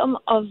are some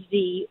of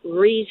the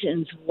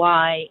reasons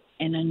why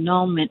an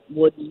annulment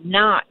would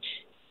not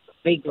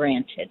be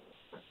granted?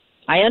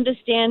 I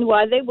understand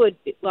why they would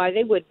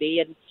be,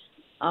 and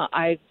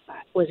I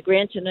was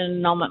granted an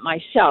annulment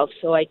myself,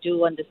 so I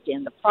do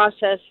understand the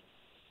process,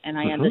 and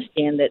I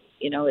understand that,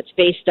 it's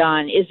based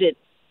on is it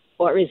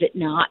or is it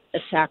not a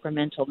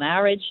sacramental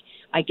marriage.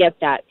 I get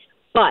that.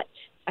 But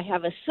I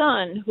have a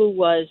son who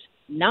was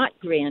not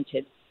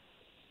granted,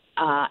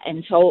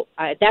 and so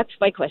that's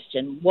my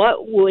question.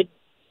 What would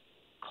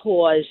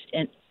cause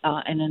an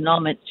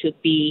annulment to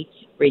be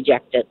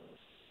rejected?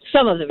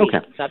 Some of the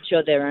reasons. Okay. I'm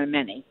sure there are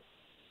many.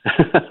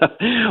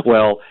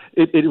 Well,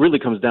 it really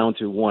comes down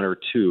to one or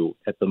two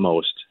at the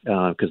most,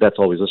 because that's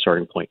always the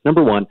starting point.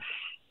 Number one,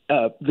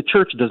 the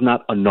church does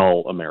not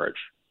annul a marriage.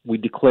 We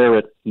declare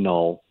it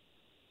null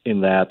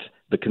in that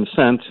the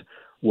consent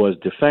was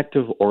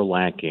defective or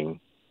lacking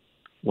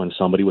when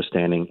somebody was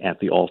standing at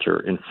the altar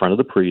in front of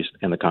the priest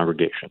and the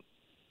congregation.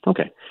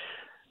 Okay.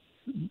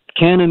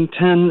 Canon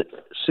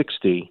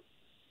 1060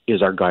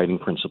 is our guiding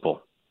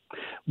principle.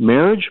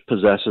 Marriage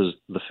possesses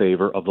the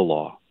favor of the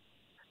law.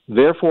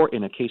 Therefore,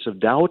 in a case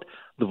of doubt,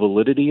 the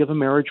validity of a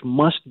marriage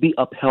must be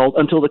upheld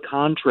until the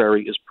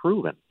contrary is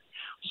proven.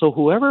 So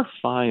whoever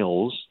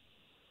files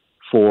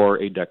for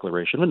a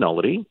declaration of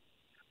nullity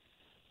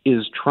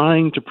is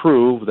trying to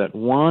prove that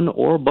one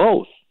or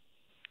both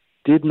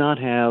did not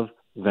have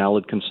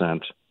valid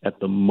consent at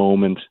the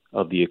moment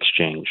of the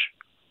exchange.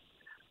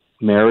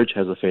 Marriage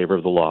has the favor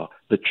of the law.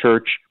 The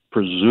church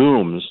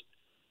presumes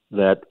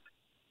that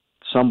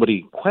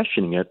somebody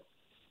questioning it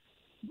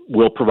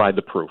will provide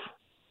the proof.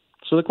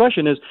 So the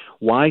question is,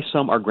 why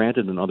some are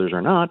granted and others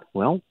are not?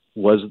 Well,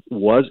 was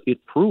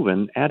it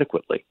proven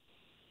adequately?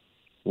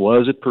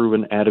 Was it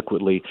proven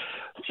adequately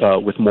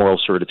with moral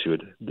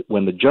certitude?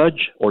 When the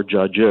judge or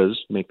judges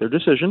make their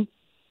decision,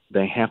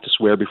 they have to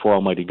swear before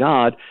Almighty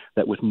God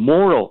that with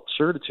moral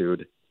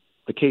certitude,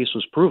 the case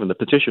was proven, the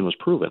petition was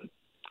proven.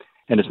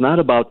 And it's not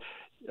about,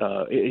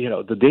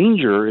 the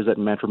danger is that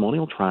in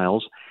matrimonial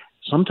trials,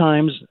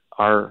 sometimes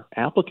our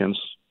applicants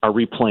are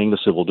replaying the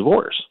civil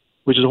divorce,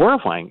 which is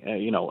horrifying.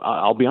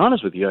 I'll be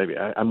honest with you.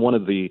 I'm one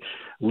of the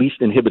least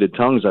inhibited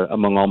tongues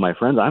among all my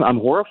friends. I'm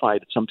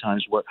horrified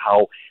sometimes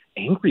how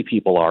angry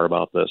people are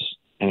about this.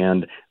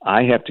 And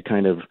I have to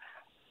kind of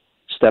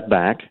step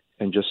back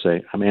and just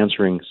say, I'm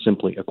answering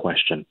simply a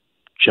question,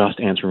 just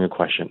answering a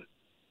question,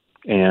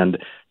 and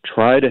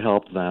try to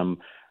help them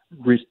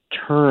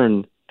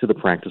return to the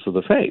practice of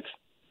the faith.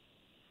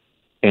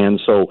 And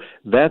so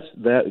that's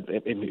that.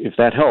 If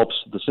that helps,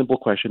 the simple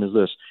question is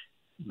this: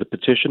 the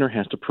petitioner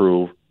has to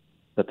prove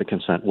that the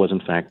consent was in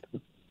fact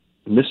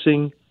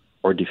missing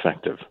or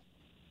defective.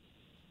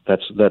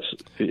 That's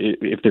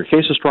if their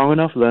case is strong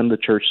enough, then the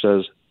church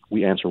says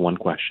we answer one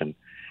question.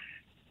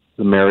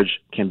 The marriage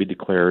can be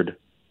declared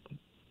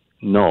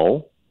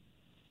null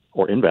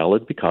or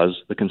invalid because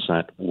the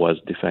consent was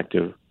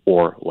defective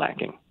or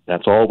lacking.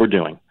 That's all we're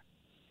doing.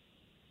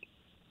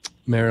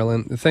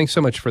 Marilyn, thanks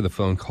so much for the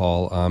phone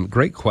call.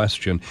 Great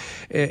question.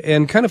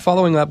 And kind of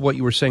following up what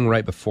you were saying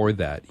right before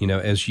that,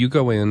 as you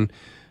go in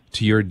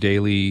to your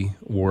daily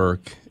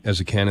work as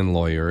a canon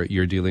lawyer,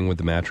 you're dealing with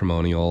the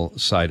matrimonial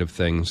side of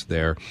things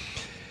there.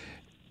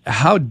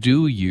 How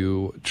do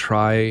you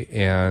try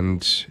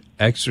and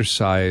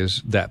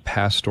exercise that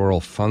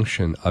pastoral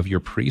function of your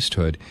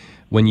priesthood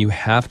when you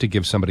have to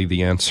give somebody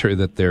the answer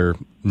that they're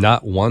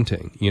not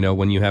wanting?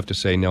 When you have to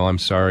say, no, I'm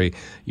sorry,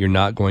 you're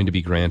not going to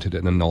be granted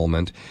an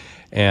annulment.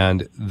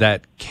 And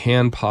that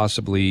can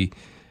possibly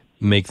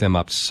make them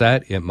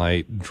upset. It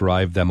might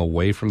drive them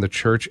away from the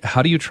church.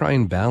 How do you try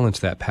and balance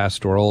that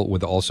pastoral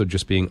with also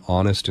just being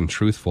honest and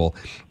truthful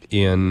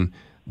in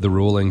the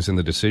rulings and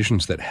the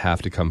decisions that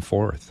have to come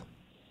forth?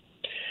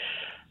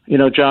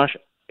 Josh,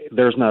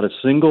 there's not a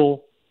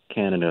single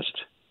canonist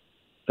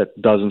that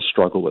doesn't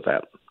struggle with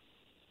that.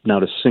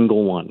 Not a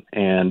single one.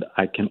 And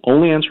I can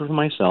only answer for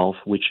myself,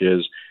 which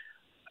is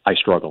I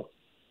struggle.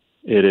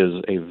 It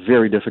is a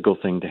very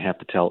difficult thing to have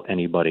to tell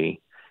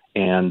anybody.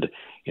 And,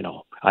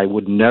 I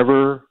would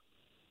never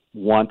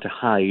want to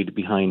hide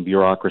behind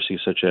bureaucracy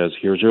such as,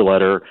 here's your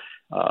letter,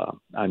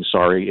 I'm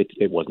sorry,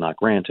 it was not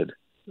granted.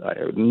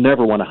 I would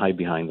never want to hide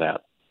behind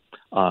that.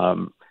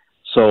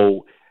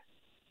 So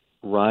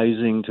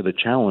rising to the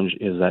challenge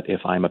is that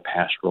if I'm a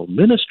pastoral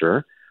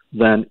minister,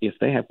 then if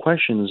they have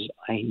questions,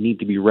 I need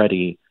to be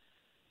ready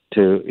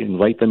to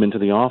invite them into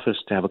the office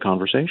to have a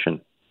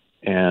conversation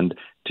and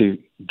to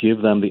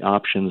give them the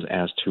options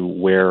as to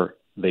where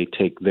they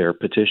take their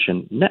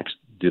petition next.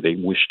 Do they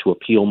wish to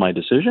appeal my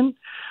decision?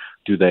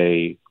 Do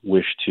they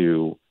wish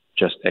to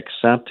just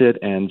accept it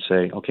and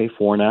say, okay,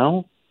 for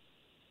now,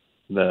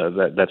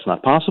 that's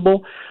not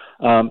possible?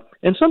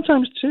 And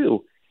sometimes,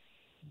 too,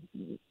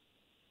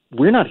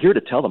 we're not here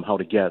to tell them how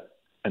to get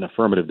an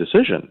affirmative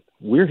decision.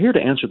 We're here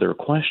to answer their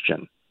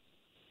question.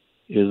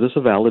 Is this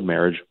a valid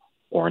marriage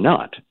or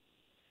not?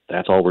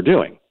 That's all we're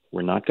doing.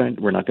 We're not going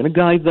to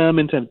guide them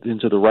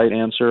into the right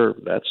answer.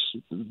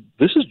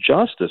 This is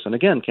justice. And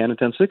again, Canon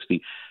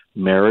 1060,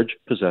 marriage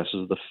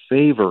possesses the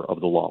favor of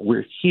the law.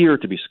 We're here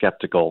to be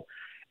skeptical,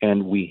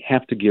 and we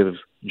have to give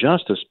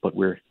justice, but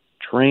we're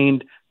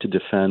trained to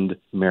defend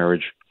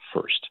marriage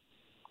first.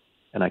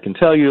 And I can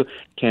tell you,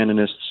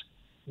 canonists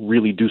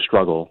really do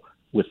struggle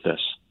with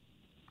this.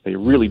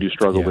 really do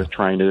struggle with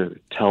trying to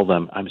tell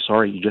them, I'm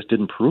sorry, you just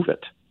didn't prove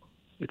it.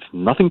 It's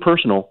nothing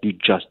personal. You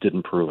just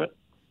didn't prove it.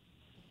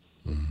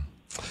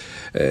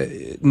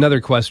 Another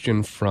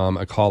question from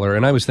a caller,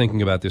 and I was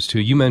thinking about this too.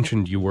 You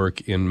mentioned you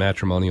work in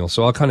matrimonial,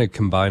 so I'll kind of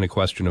combine a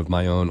question of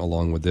my own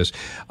along with this.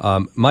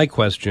 My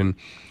question,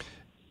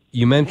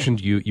 you mentioned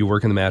you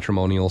work in the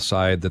matrimonial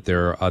side, that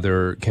there are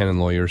other canon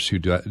lawyers who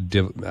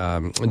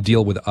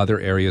deal with other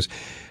areas,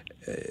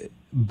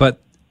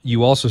 but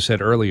you also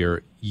said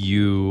earlier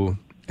you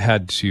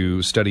had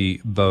to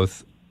study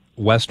both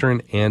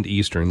Western and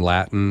Eastern,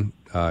 Latin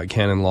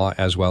canon law,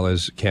 as well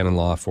as canon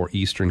law for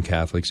Eastern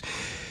Catholics.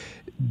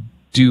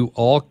 Do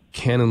all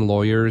canon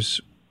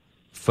lawyers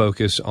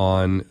focus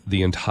on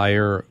the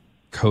entire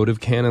code of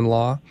canon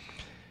law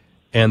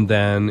and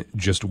then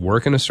just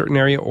work in a certain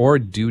area, or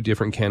do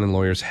different canon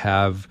lawyers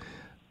have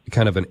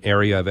kind of an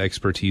area of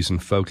expertise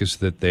and focus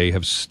that they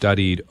have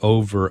studied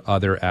over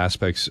other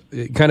aspects,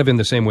 kind of in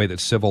the same way that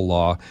civil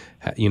law,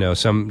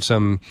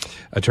 some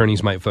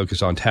attorneys might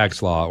focus on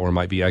tax law or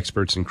might be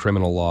experts in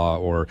criminal law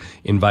or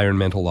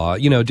environmental law,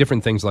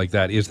 different things like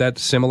that. Is that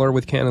similar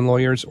with canon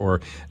lawyers,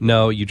 or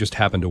no, you just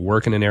happen to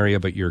work in an area,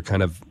 but you're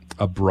kind of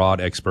a broad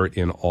expert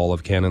in all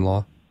of canon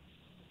law?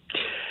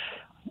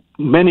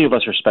 Many of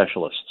us are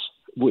specialists.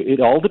 It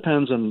all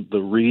depends on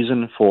the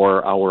reason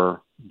for our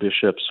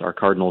bishops, our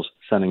cardinals,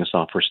 sending us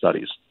off for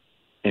studies.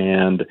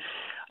 And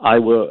I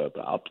will,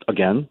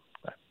 again,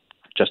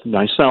 just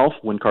myself,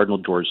 when Cardinal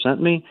George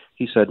sent me,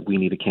 he said, we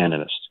need a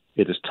canonist.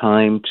 It is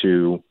time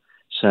to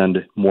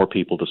send more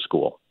people to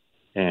school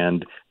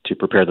and to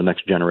prepare the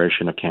next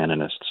generation of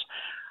canonists.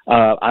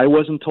 I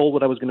wasn't told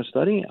what I was going to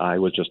study. I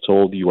was just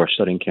told, you are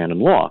studying canon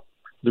law.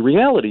 The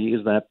reality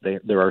is that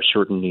there are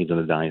certain needs in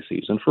the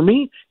diocese. And for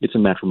me, it's a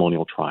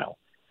matrimonial trial.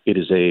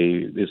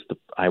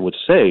 I would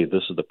say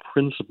this is the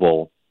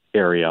principal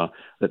area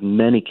that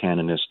many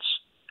canonists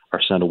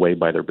are sent away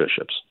by their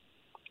bishops.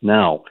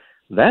 Now,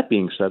 that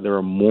being said, there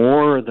are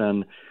more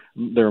than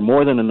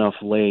enough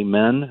lay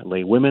men,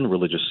 lay women,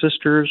 religious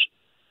sisters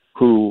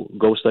who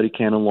go study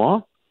canon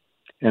law,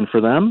 and for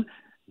them,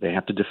 they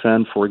have to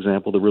defend, for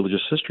example, the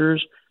religious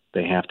sisters.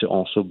 They have to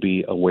also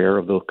be aware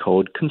of the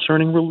code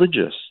concerning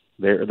religious.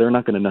 They're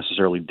not going to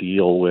necessarily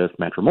deal with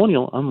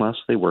matrimonial unless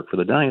they work for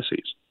the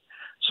diocese.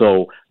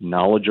 So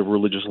knowledge of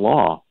religious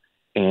law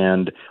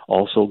and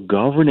also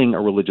governing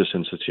a religious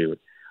institute.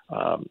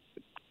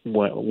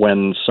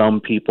 When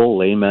some people,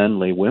 laymen,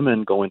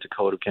 laywomen, go into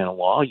Code of Canon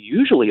Law,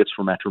 usually it's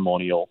for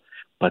matrimonial,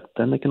 but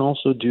then they can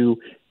also do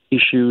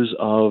issues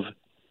of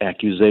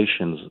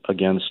accusations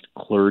against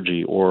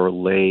clergy or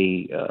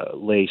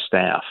lay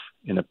staff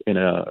in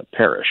a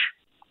parish.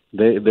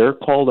 They're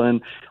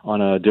called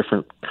on a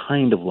different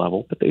kind of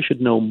level, but they should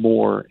know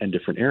more in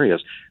different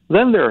areas.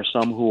 Then there are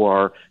some who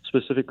are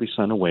specifically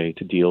sent away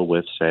to deal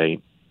with,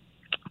 say,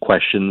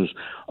 questions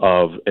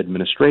of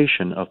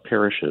administration of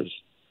parishes.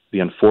 The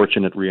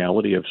unfortunate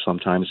reality of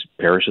sometimes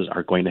parishes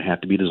are going to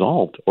have to be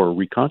dissolved or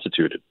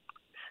reconstituted.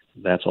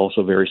 That's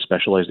also a very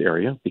specialized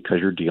area because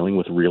you're dealing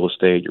with real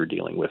estate, you're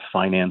dealing with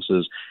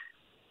finances.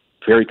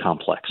 Very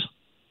complex,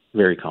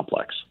 very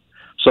complex.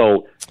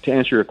 So to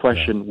answer your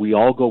question, we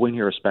all go in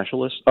here as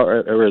specialists or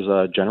as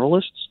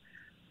generalists,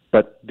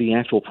 but the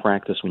actual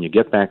practice, when you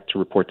get back to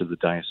report to the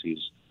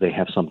diocese, they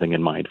have something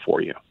in mind for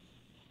you.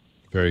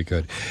 Very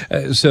good.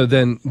 So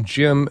then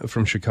Jim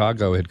from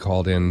Chicago had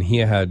called in. He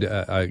had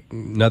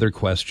another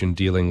question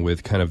dealing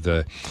with kind of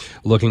the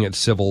looking at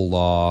civil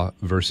law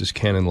versus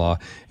canon law.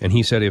 And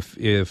he said if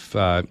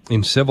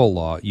in civil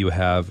law you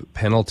have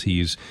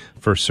penalties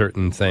for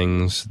certain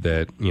things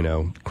that,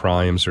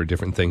 crimes or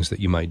different things that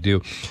you might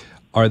do,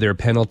 are there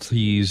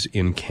penalties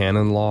in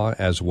canon law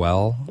as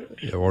well?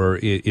 Or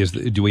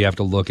do we have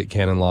to look at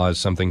canon law as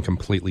something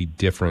completely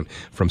different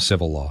from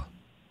civil law?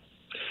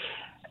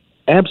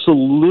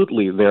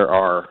 Absolutely, there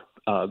are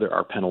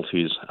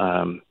penalties.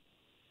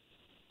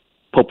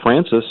 Pope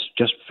Francis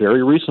just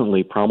very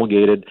recently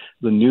promulgated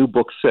the new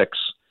Book 6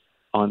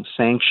 on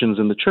sanctions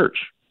in the Church.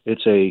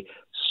 It's a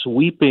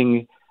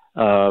sweeping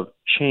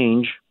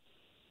change,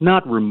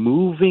 not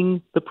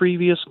removing the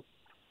previous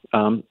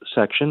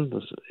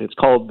section. It's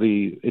called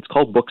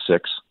Book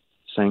 6,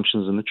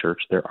 Sanctions in the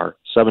Church. There are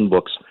 7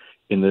 books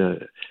in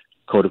the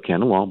Code of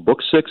Canon Law. Book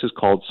 6 is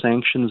called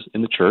Sanctions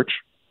in the Church.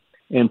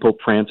 And Pope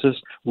Francis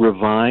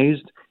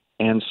revised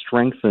and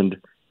strengthened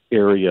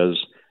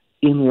areas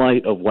in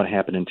light of what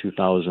happened in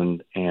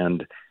 2000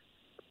 and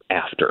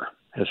after,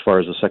 as far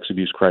as the sex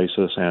abuse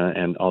crisis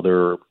and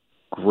other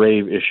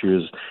grave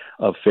issues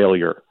of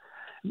failure.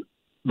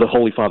 The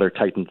Holy Father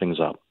tightened things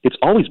up. It's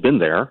always been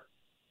there,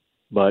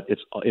 but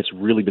it's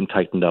really been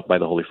tightened up by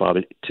the Holy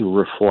Father to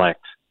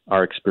reflect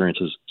our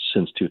experiences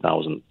since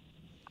 2000.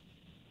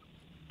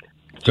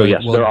 So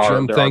yes, there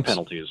are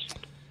penalties.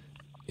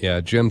 Yeah,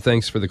 Jim,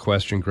 thanks for the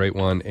question. Great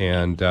one.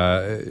 And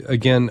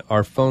again,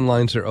 our phone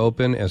lines are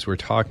open as we're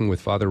talking with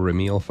Father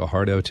Ramil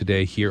Fajardo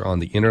today here on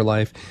The Inner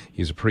Life.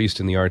 He's a priest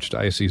in the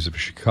Archdiocese of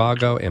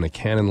Chicago and a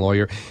canon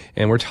lawyer.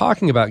 And we're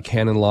talking about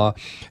canon law,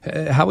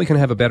 how we can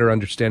have a better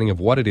understanding of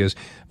what it is,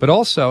 but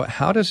also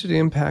how does it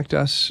impact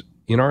us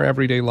in our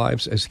everyday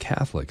lives as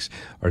Catholics.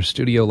 Our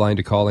studio line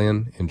to call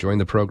in and join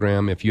the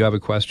program if you have a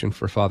question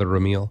for Father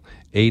Ramil,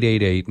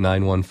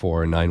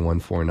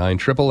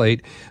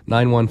 888-914-9149,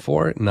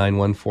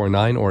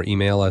 888-914-9149, or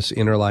email us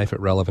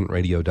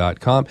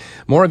innerlife@relevantradio.com.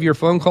 More of your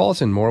phone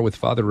calls and more with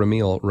Father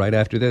Ramil right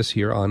after this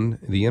here on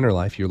The Inner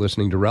Life. You're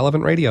listening to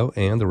Relevant Radio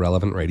and the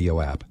Relevant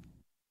Radio app.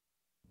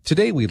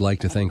 Today, we'd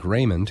like to thank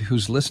Raymond,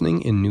 who's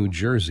listening in New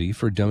Jersey,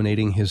 for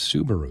donating his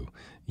Subaru.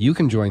 You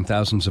can join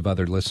thousands of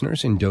other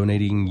listeners in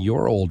donating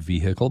your old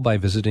vehicle by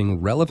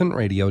visiting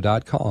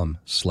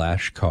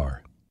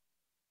relevantradio.com/car.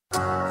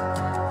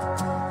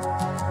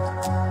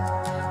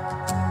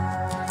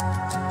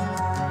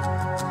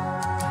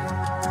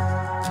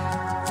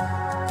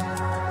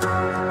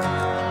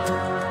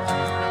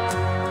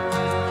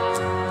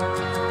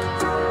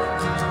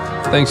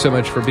 Thanks so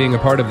much for being a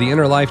part of The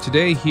Inner Life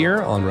today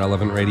here on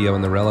Relevant Radio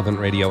and the Relevant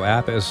Radio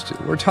app, as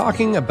we're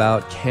talking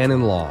about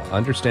canon law,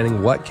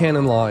 understanding what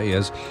canon law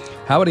is,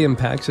 how it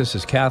impacts us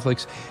as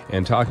Catholics,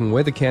 and talking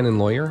with a canon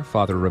lawyer,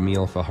 Father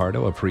Ramil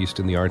Fajardo, a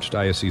priest in the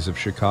Archdiocese of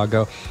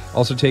Chicago.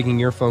 Also taking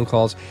your phone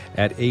calls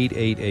at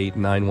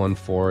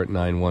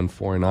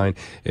 888-914-9149.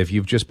 If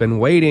you've just been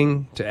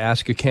waiting to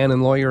ask a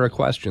canon lawyer a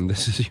question,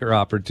 this is your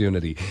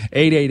opportunity.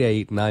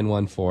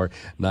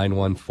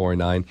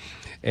 888-914-9149.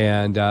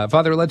 And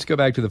Father, let's go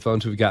back to the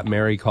phones. We've got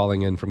Mary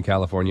calling in from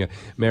California.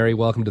 Mary,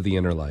 welcome to The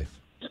Inner Life.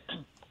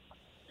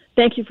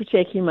 Thank you for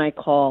taking my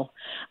call.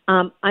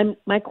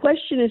 My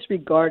question is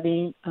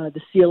regarding the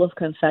seal of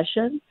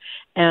confession,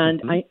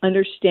 and I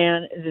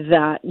understand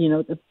that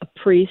a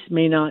priest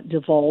may not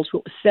divulge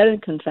what was said in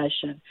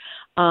confession.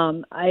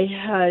 I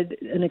had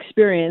an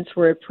experience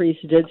where a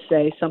priest did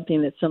say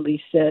something that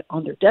somebody said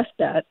on their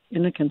deathbed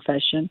in a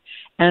confession,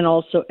 and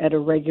also at a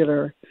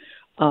regular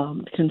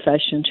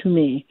confession to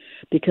me,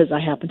 because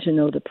I happen to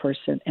know the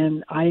person,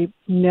 and I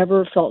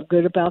never felt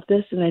good about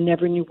this, and I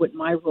never knew what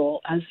my role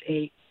as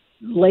a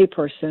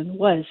layperson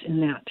was in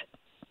that.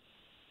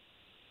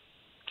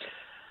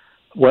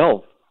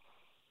 Well,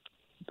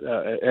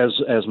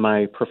 as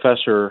my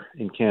professor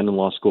in canon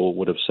law school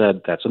would have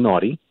said, that's a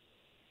naughty.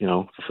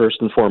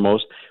 First and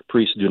foremost,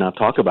 priests do not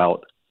talk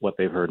about what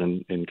they've heard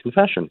in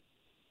confession.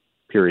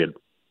 Period.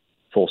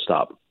 Full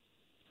stop.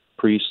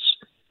 Priests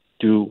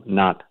do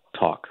not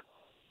talk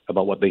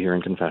about what they hear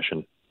in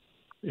confession.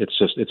 It's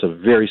a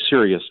very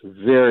serious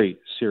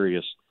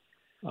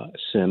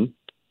sin,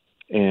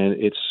 and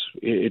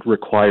it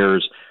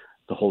requires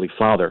the Holy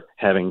Father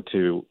having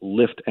to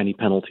lift any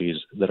penalties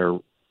that are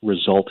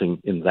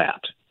resulting in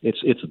that.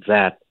 It's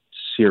that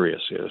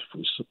serious.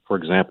 For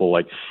example,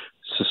 like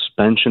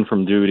suspension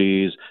from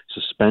duties,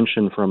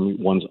 suspension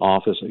from one's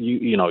office.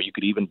 You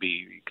could even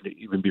be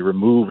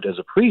removed as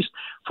a priest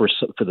for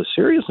the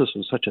seriousness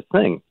of such a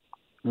thing.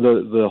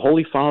 The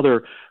Holy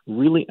Father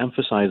really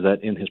emphasized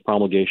that in his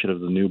promulgation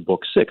of the new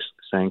Book 6,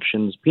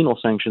 penal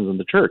sanctions in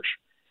the Church.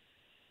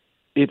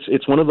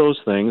 It's one of those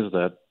things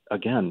that,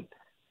 again,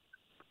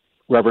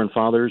 Reverend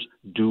Fathers,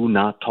 do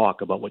not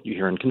talk about what you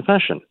hear in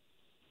confession.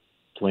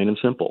 Plain and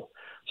simple.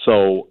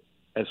 So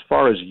as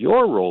far as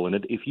your role in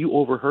it, if you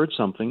overheard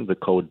something, the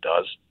code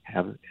does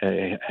have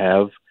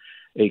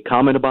a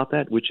comment about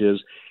that, which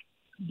is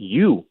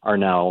you are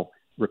now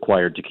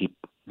required to keep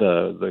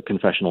the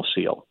confessional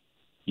seal.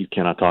 You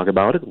cannot talk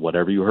about it.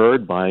 Whatever you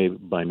heard by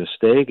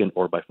mistake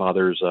or by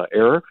Father's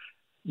error,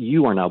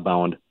 you are now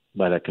bound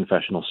by that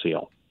confessional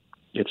seal.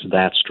 It's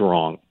that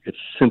strong. It's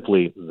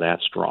simply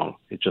that strong.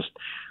 It just,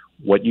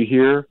 what you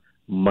hear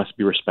must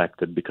be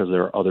respected because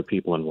there are other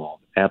people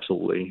involved.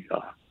 Absolutely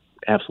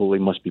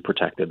must be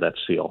protected, that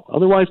seal.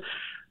 Otherwise,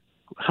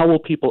 how will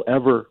people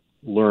ever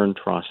learn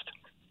trust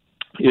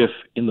if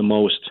in the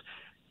most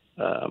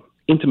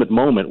intimate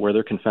moment where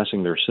they're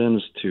confessing their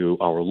sins to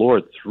our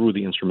Lord through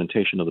the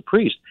instrumentation of the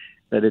priest,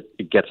 that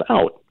it gets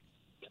out?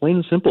 Plain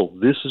and simple,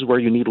 this is where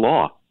you need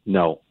law.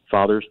 No,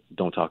 fathers,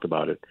 don't talk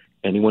about it.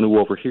 Anyone who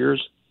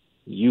overhears,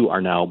 you are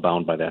now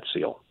bound by that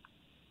seal.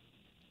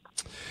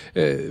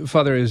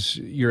 Father, as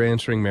you're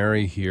answering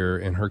Mary here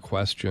and her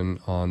question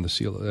on the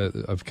seal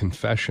of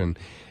confession,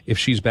 if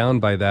she's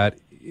bound by that,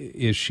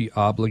 is she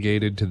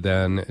obligated to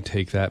then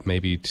take that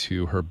maybe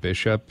to her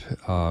bishop?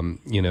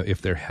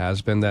 If there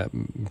has been that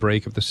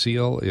break of the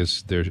seal,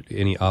 is there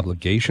any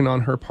obligation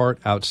on her part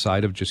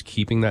outside of just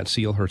keeping that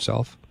seal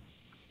herself?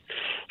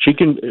 She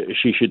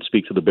should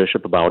speak to the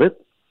bishop about it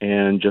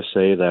and just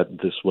say that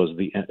this was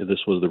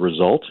the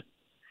result,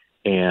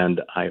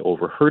 and I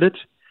overheard it.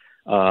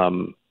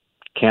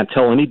 Can't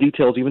tell any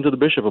details even to the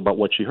bishop about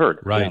what she heard.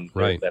 Right.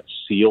 That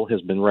seal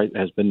has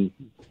been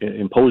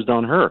imposed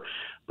on her.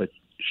 But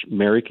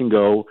Mary can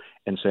go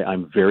and say,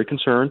 I'm very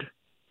concerned.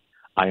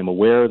 I am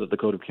aware that the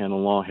Code of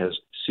Canon Law has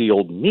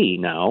sealed me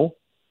now,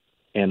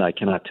 and I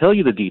cannot tell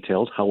you the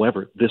details.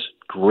 However, this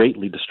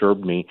greatly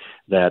disturbed me,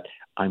 that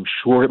I'm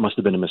sure it must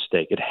have been a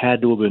mistake. It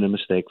had to have been a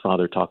mistake.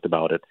 Father talked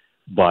about it,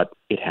 but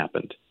it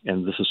happened.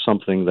 And this is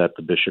something that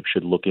the bishop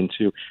should look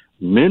into.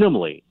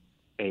 Minimally,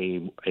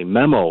 a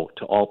memo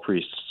to all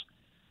priests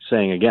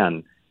saying,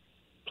 again,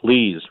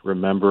 please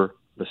remember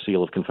the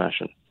seal of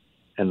confession.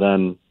 And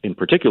then, in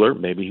particular,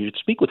 maybe he should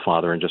speak with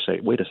Father and just say,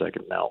 wait a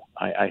second, now,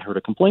 I heard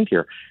a complaint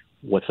here.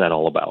 What's that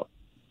all about?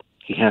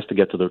 He has to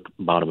get to the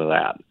bottom of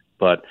that.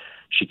 But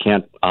she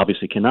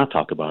obviously cannot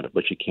talk about it,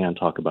 but she can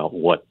talk about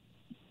what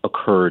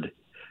occurred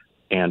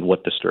and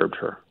what disturbed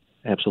her.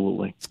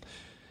 Absolutely.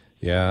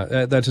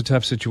 Yeah, that's a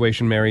tough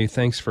situation, Mary.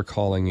 Thanks for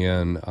calling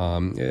in.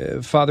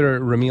 Father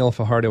Ramil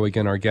Fajardo,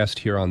 again, our guest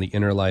here on The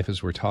Inner Life,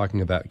 as we're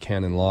talking about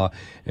canon law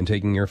and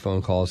taking your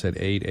phone calls at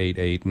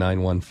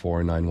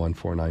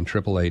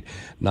 888-914-9149,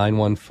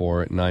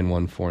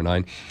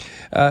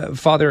 888-914-9149.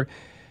 Father,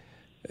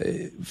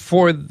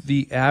 for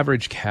the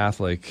average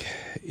Catholic,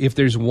 if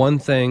there's one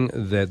thing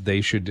that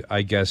they should,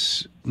 I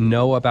guess,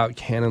 know about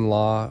canon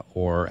law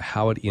or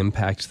how it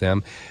impacts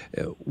them,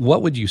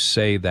 what would you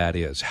say that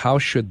is? How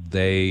should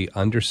they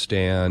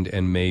understand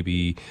and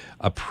maybe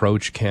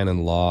approach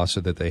canon law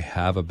so that they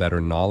have a better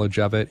knowledge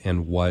of it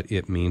and what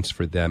it means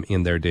for them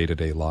in their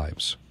day-to-day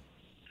lives?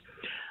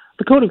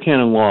 The Code of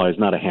Canon Law is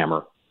not a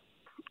hammer.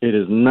 It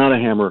is not a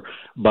hammer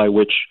by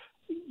which,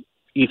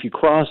 if you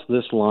cross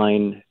this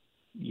line,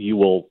 you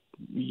will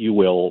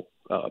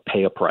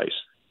pay a price.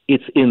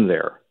 It's in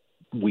there.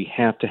 We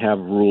have to have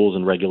rules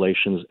and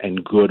regulations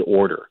and good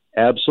order.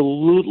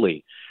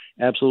 Absolutely.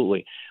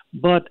 Absolutely.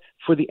 But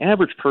for the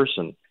average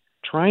person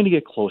trying to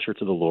get closer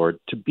to the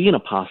Lord, to be an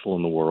apostle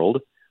in the world,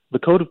 the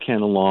Code of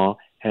Canon Law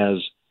has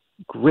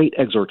great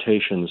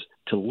exhortations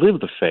to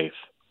live the faith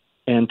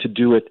and to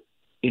do it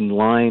in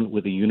line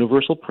with the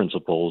universal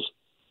principles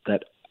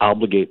that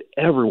obligate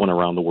everyone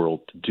around the world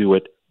to do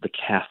it the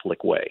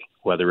Catholic way.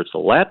 Whether it's the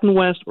Latin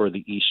West or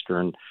the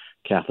Eastern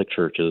Catholic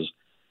churches,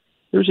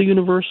 there's a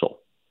universal.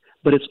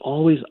 But it's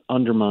always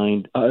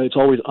undergirded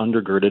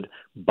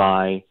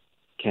by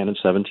Canon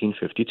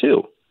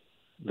 1752.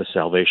 The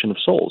salvation of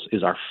souls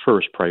is our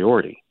first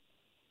priority.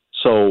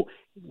 So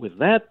with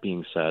that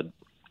being said,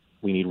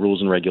 we need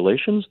rules and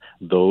regulations.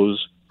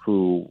 Those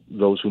who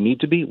need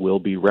to be will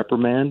be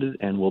reprimanded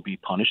and will be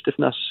punished if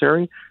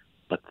necessary,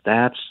 but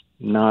that's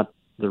not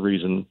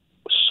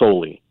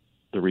solely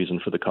the reason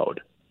for the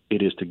code.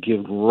 It is to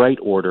give right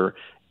order,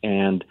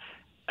 and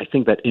I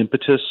think that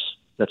impetus,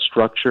 that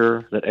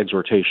structure, that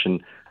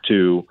exhortation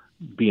to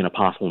be an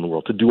apostle in the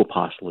world, to do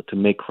apostolate, to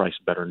make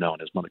Christ better known,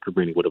 as Mother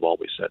Cabrini would have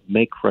always said,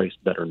 make Christ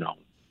better known.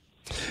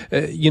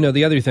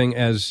 The other thing,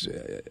 as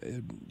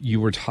you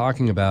were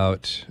talking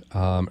about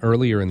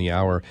earlier in the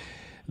hour,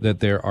 that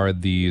there are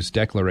these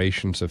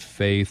declarations of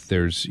faith,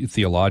 there's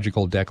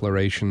theological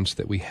declarations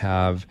that we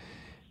have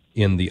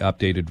in the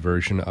updated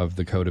version of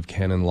the Code of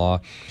Canon Law,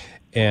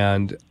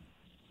 and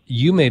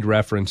you made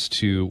reference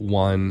to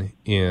one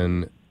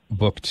in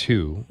Book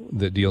 2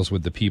 that deals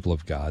with the people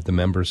of God, the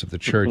members of the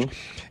church,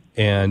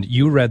 and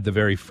you read the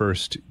very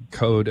first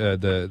code,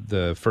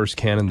 the first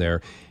canon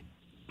there,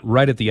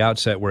 right at the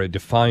outset where it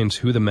defines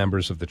who the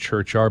members of the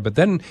church are, but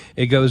then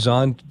it goes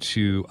on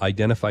to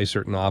identify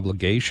certain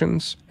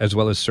obligations as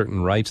well as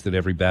certain rights that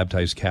every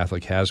baptized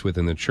Catholic has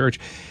within the church.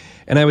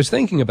 And I was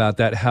thinking about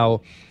that,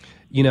 how,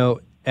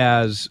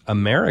 as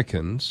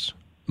Americans,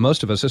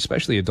 most of us,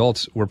 especially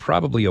adults, we're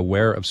probably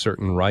aware of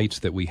certain rights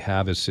that we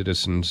have as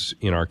citizens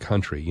in our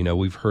country.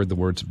 We've heard the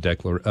words of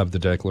the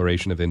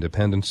Declaration of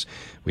Independence.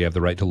 We have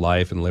the right to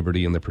life and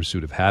liberty and the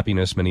pursuit of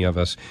happiness. Many of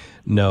us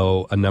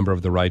know a number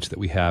of the rights that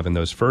we have in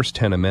those first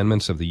 10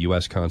 amendments of the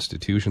U.S.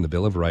 Constitution, the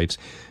Bill of Rights,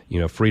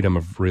 freedom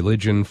of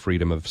religion,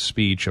 freedom of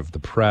speech, of the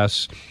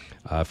press,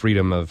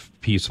 freedom of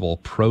peaceful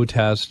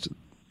protest.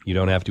 You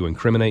don't have to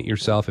incriminate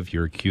yourself if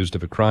you're accused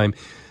of a crime.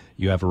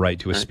 You have a right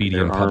to a speedy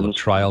and public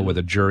trial with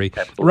a jury.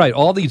 Absolutely. Right,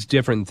 all these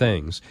different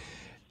things.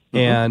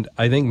 And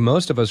I think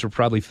most of us are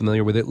probably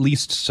familiar with at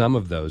least some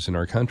of those in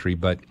our country.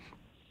 But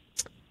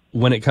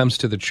when it comes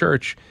to the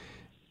church,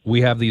 we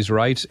have these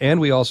rights,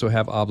 and we also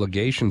have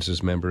obligations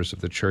as members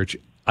of the church.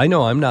 I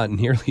know I'm not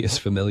nearly as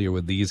familiar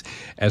with these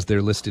as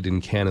they're listed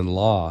in canon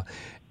law,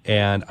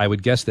 and I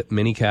would guess that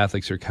many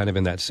Catholics are kind of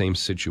in that same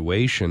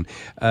situation.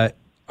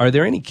 Are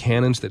there any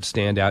canons that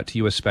stand out to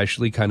you,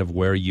 especially kind of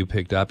where you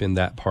picked up in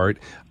that part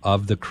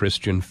of the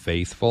Christian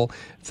faithful,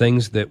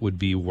 things that would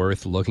be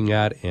worth looking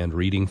at and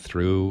reading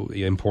through,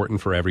 important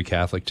for every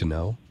Catholic to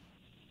know?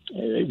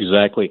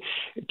 Exactly.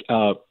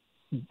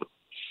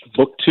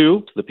 Book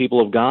 2, The People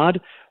of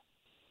God,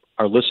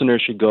 our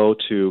listeners should go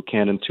to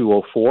Canon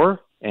 204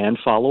 and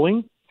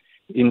following.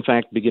 In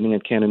fact, beginning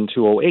at Canon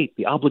 208,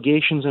 the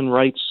obligations and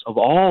rights of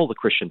all the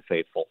Christian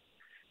faithful,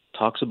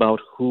 talks about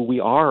who we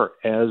are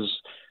as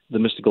the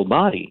mystical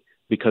body,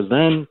 because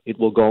then it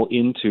will go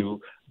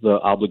into the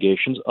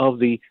obligations of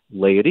the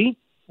laity,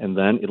 and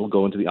then it'll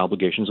go into the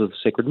obligations of the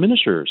sacred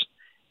ministers,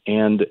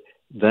 and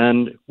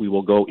then we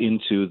will go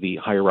into the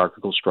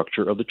hierarchical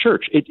structure of the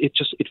church.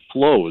 It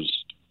flows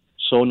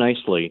so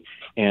nicely,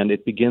 and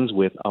it begins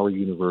with our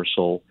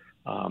universal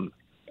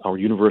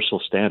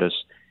status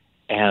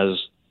as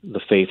the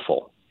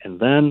faithful, and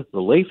then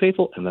the lay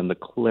faithful, and then the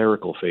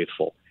clerical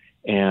faithful,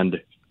 and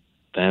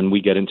then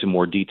we get into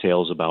more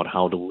details about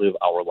how to live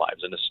our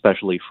lives, and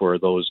especially for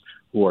those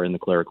who are in the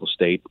clerical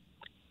state,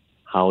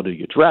 how do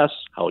you dress,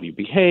 how do you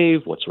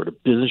behave, what sort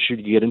of business should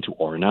you get into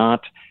or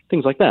not,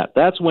 things like that.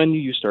 That's when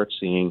you start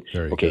seeing,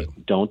 okay,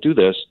 don't do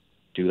this,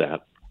 do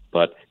that.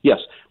 But yes,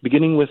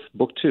 beginning with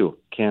Book 2,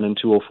 Canon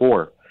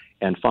 204,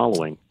 and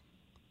following.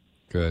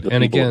 Good.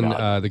 And again,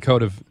 the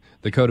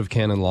Code of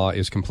Canon Law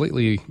is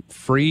completely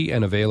free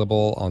and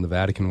available on the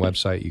Vatican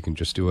website. You can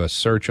just do a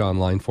search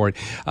online for it.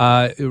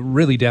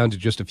 Really down to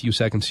just a few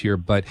seconds here,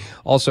 but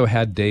also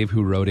had Dave,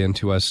 who wrote in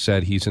to us,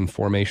 said he's in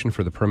formation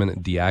for the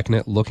permanent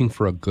diaconate, looking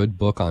for a good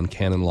book on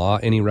canon law.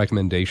 Any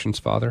recommendations,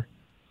 Father?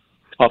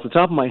 Off the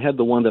top of my head,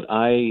 the one that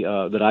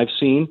I've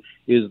seen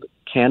is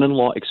Canon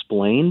Law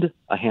Explained,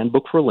 a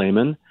handbook for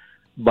laymen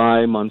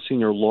by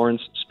Monsignor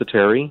Lawrence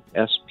Spiteri,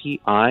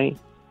 Spiteri.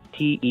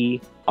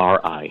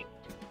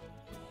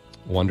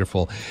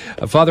 Wonderful.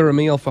 Father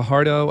Ramil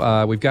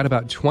Fajardo, we've got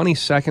about 20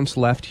 seconds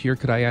left here.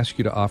 Could I ask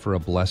you to offer a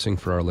blessing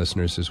for our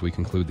listeners as we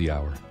conclude the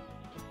hour?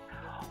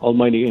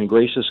 Almighty and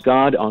gracious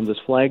God, on this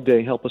Flag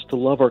Day, help us to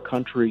love our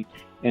country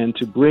and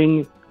to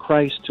bring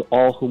Christ to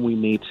all whom we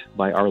meet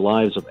by our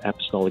lives of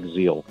apostolic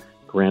zeal.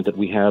 Grant that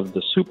we have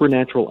the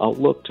supernatural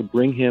outlook to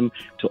bring him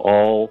to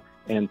all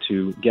and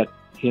to get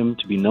him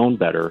to be known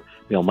better.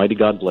 May Almighty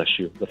God bless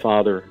you, the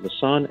Father, the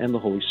Son, and the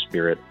Holy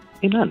Spirit.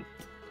 Amen.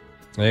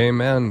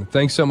 Amen.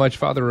 Thanks so much,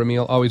 Father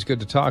Ramil. Always good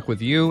to talk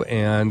with you.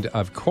 And,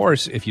 of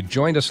course, if you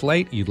joined us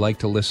late, you'd like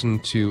to listen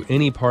to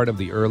any part of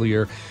the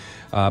earlier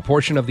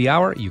portion of the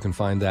hour, you can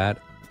find that.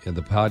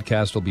 The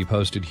podcast will be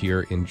posted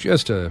here in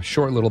just a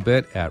short little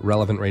bit at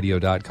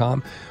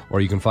relevantradio.com,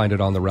 or you can find it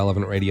on the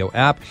Relevant Radio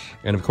app.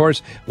 And, of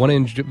course, want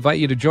to invite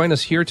you to join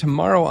us here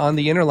tomorrow on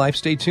The Inner Life.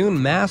 Stay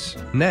tuned. Mass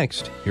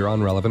next here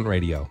on Relevant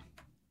Radio.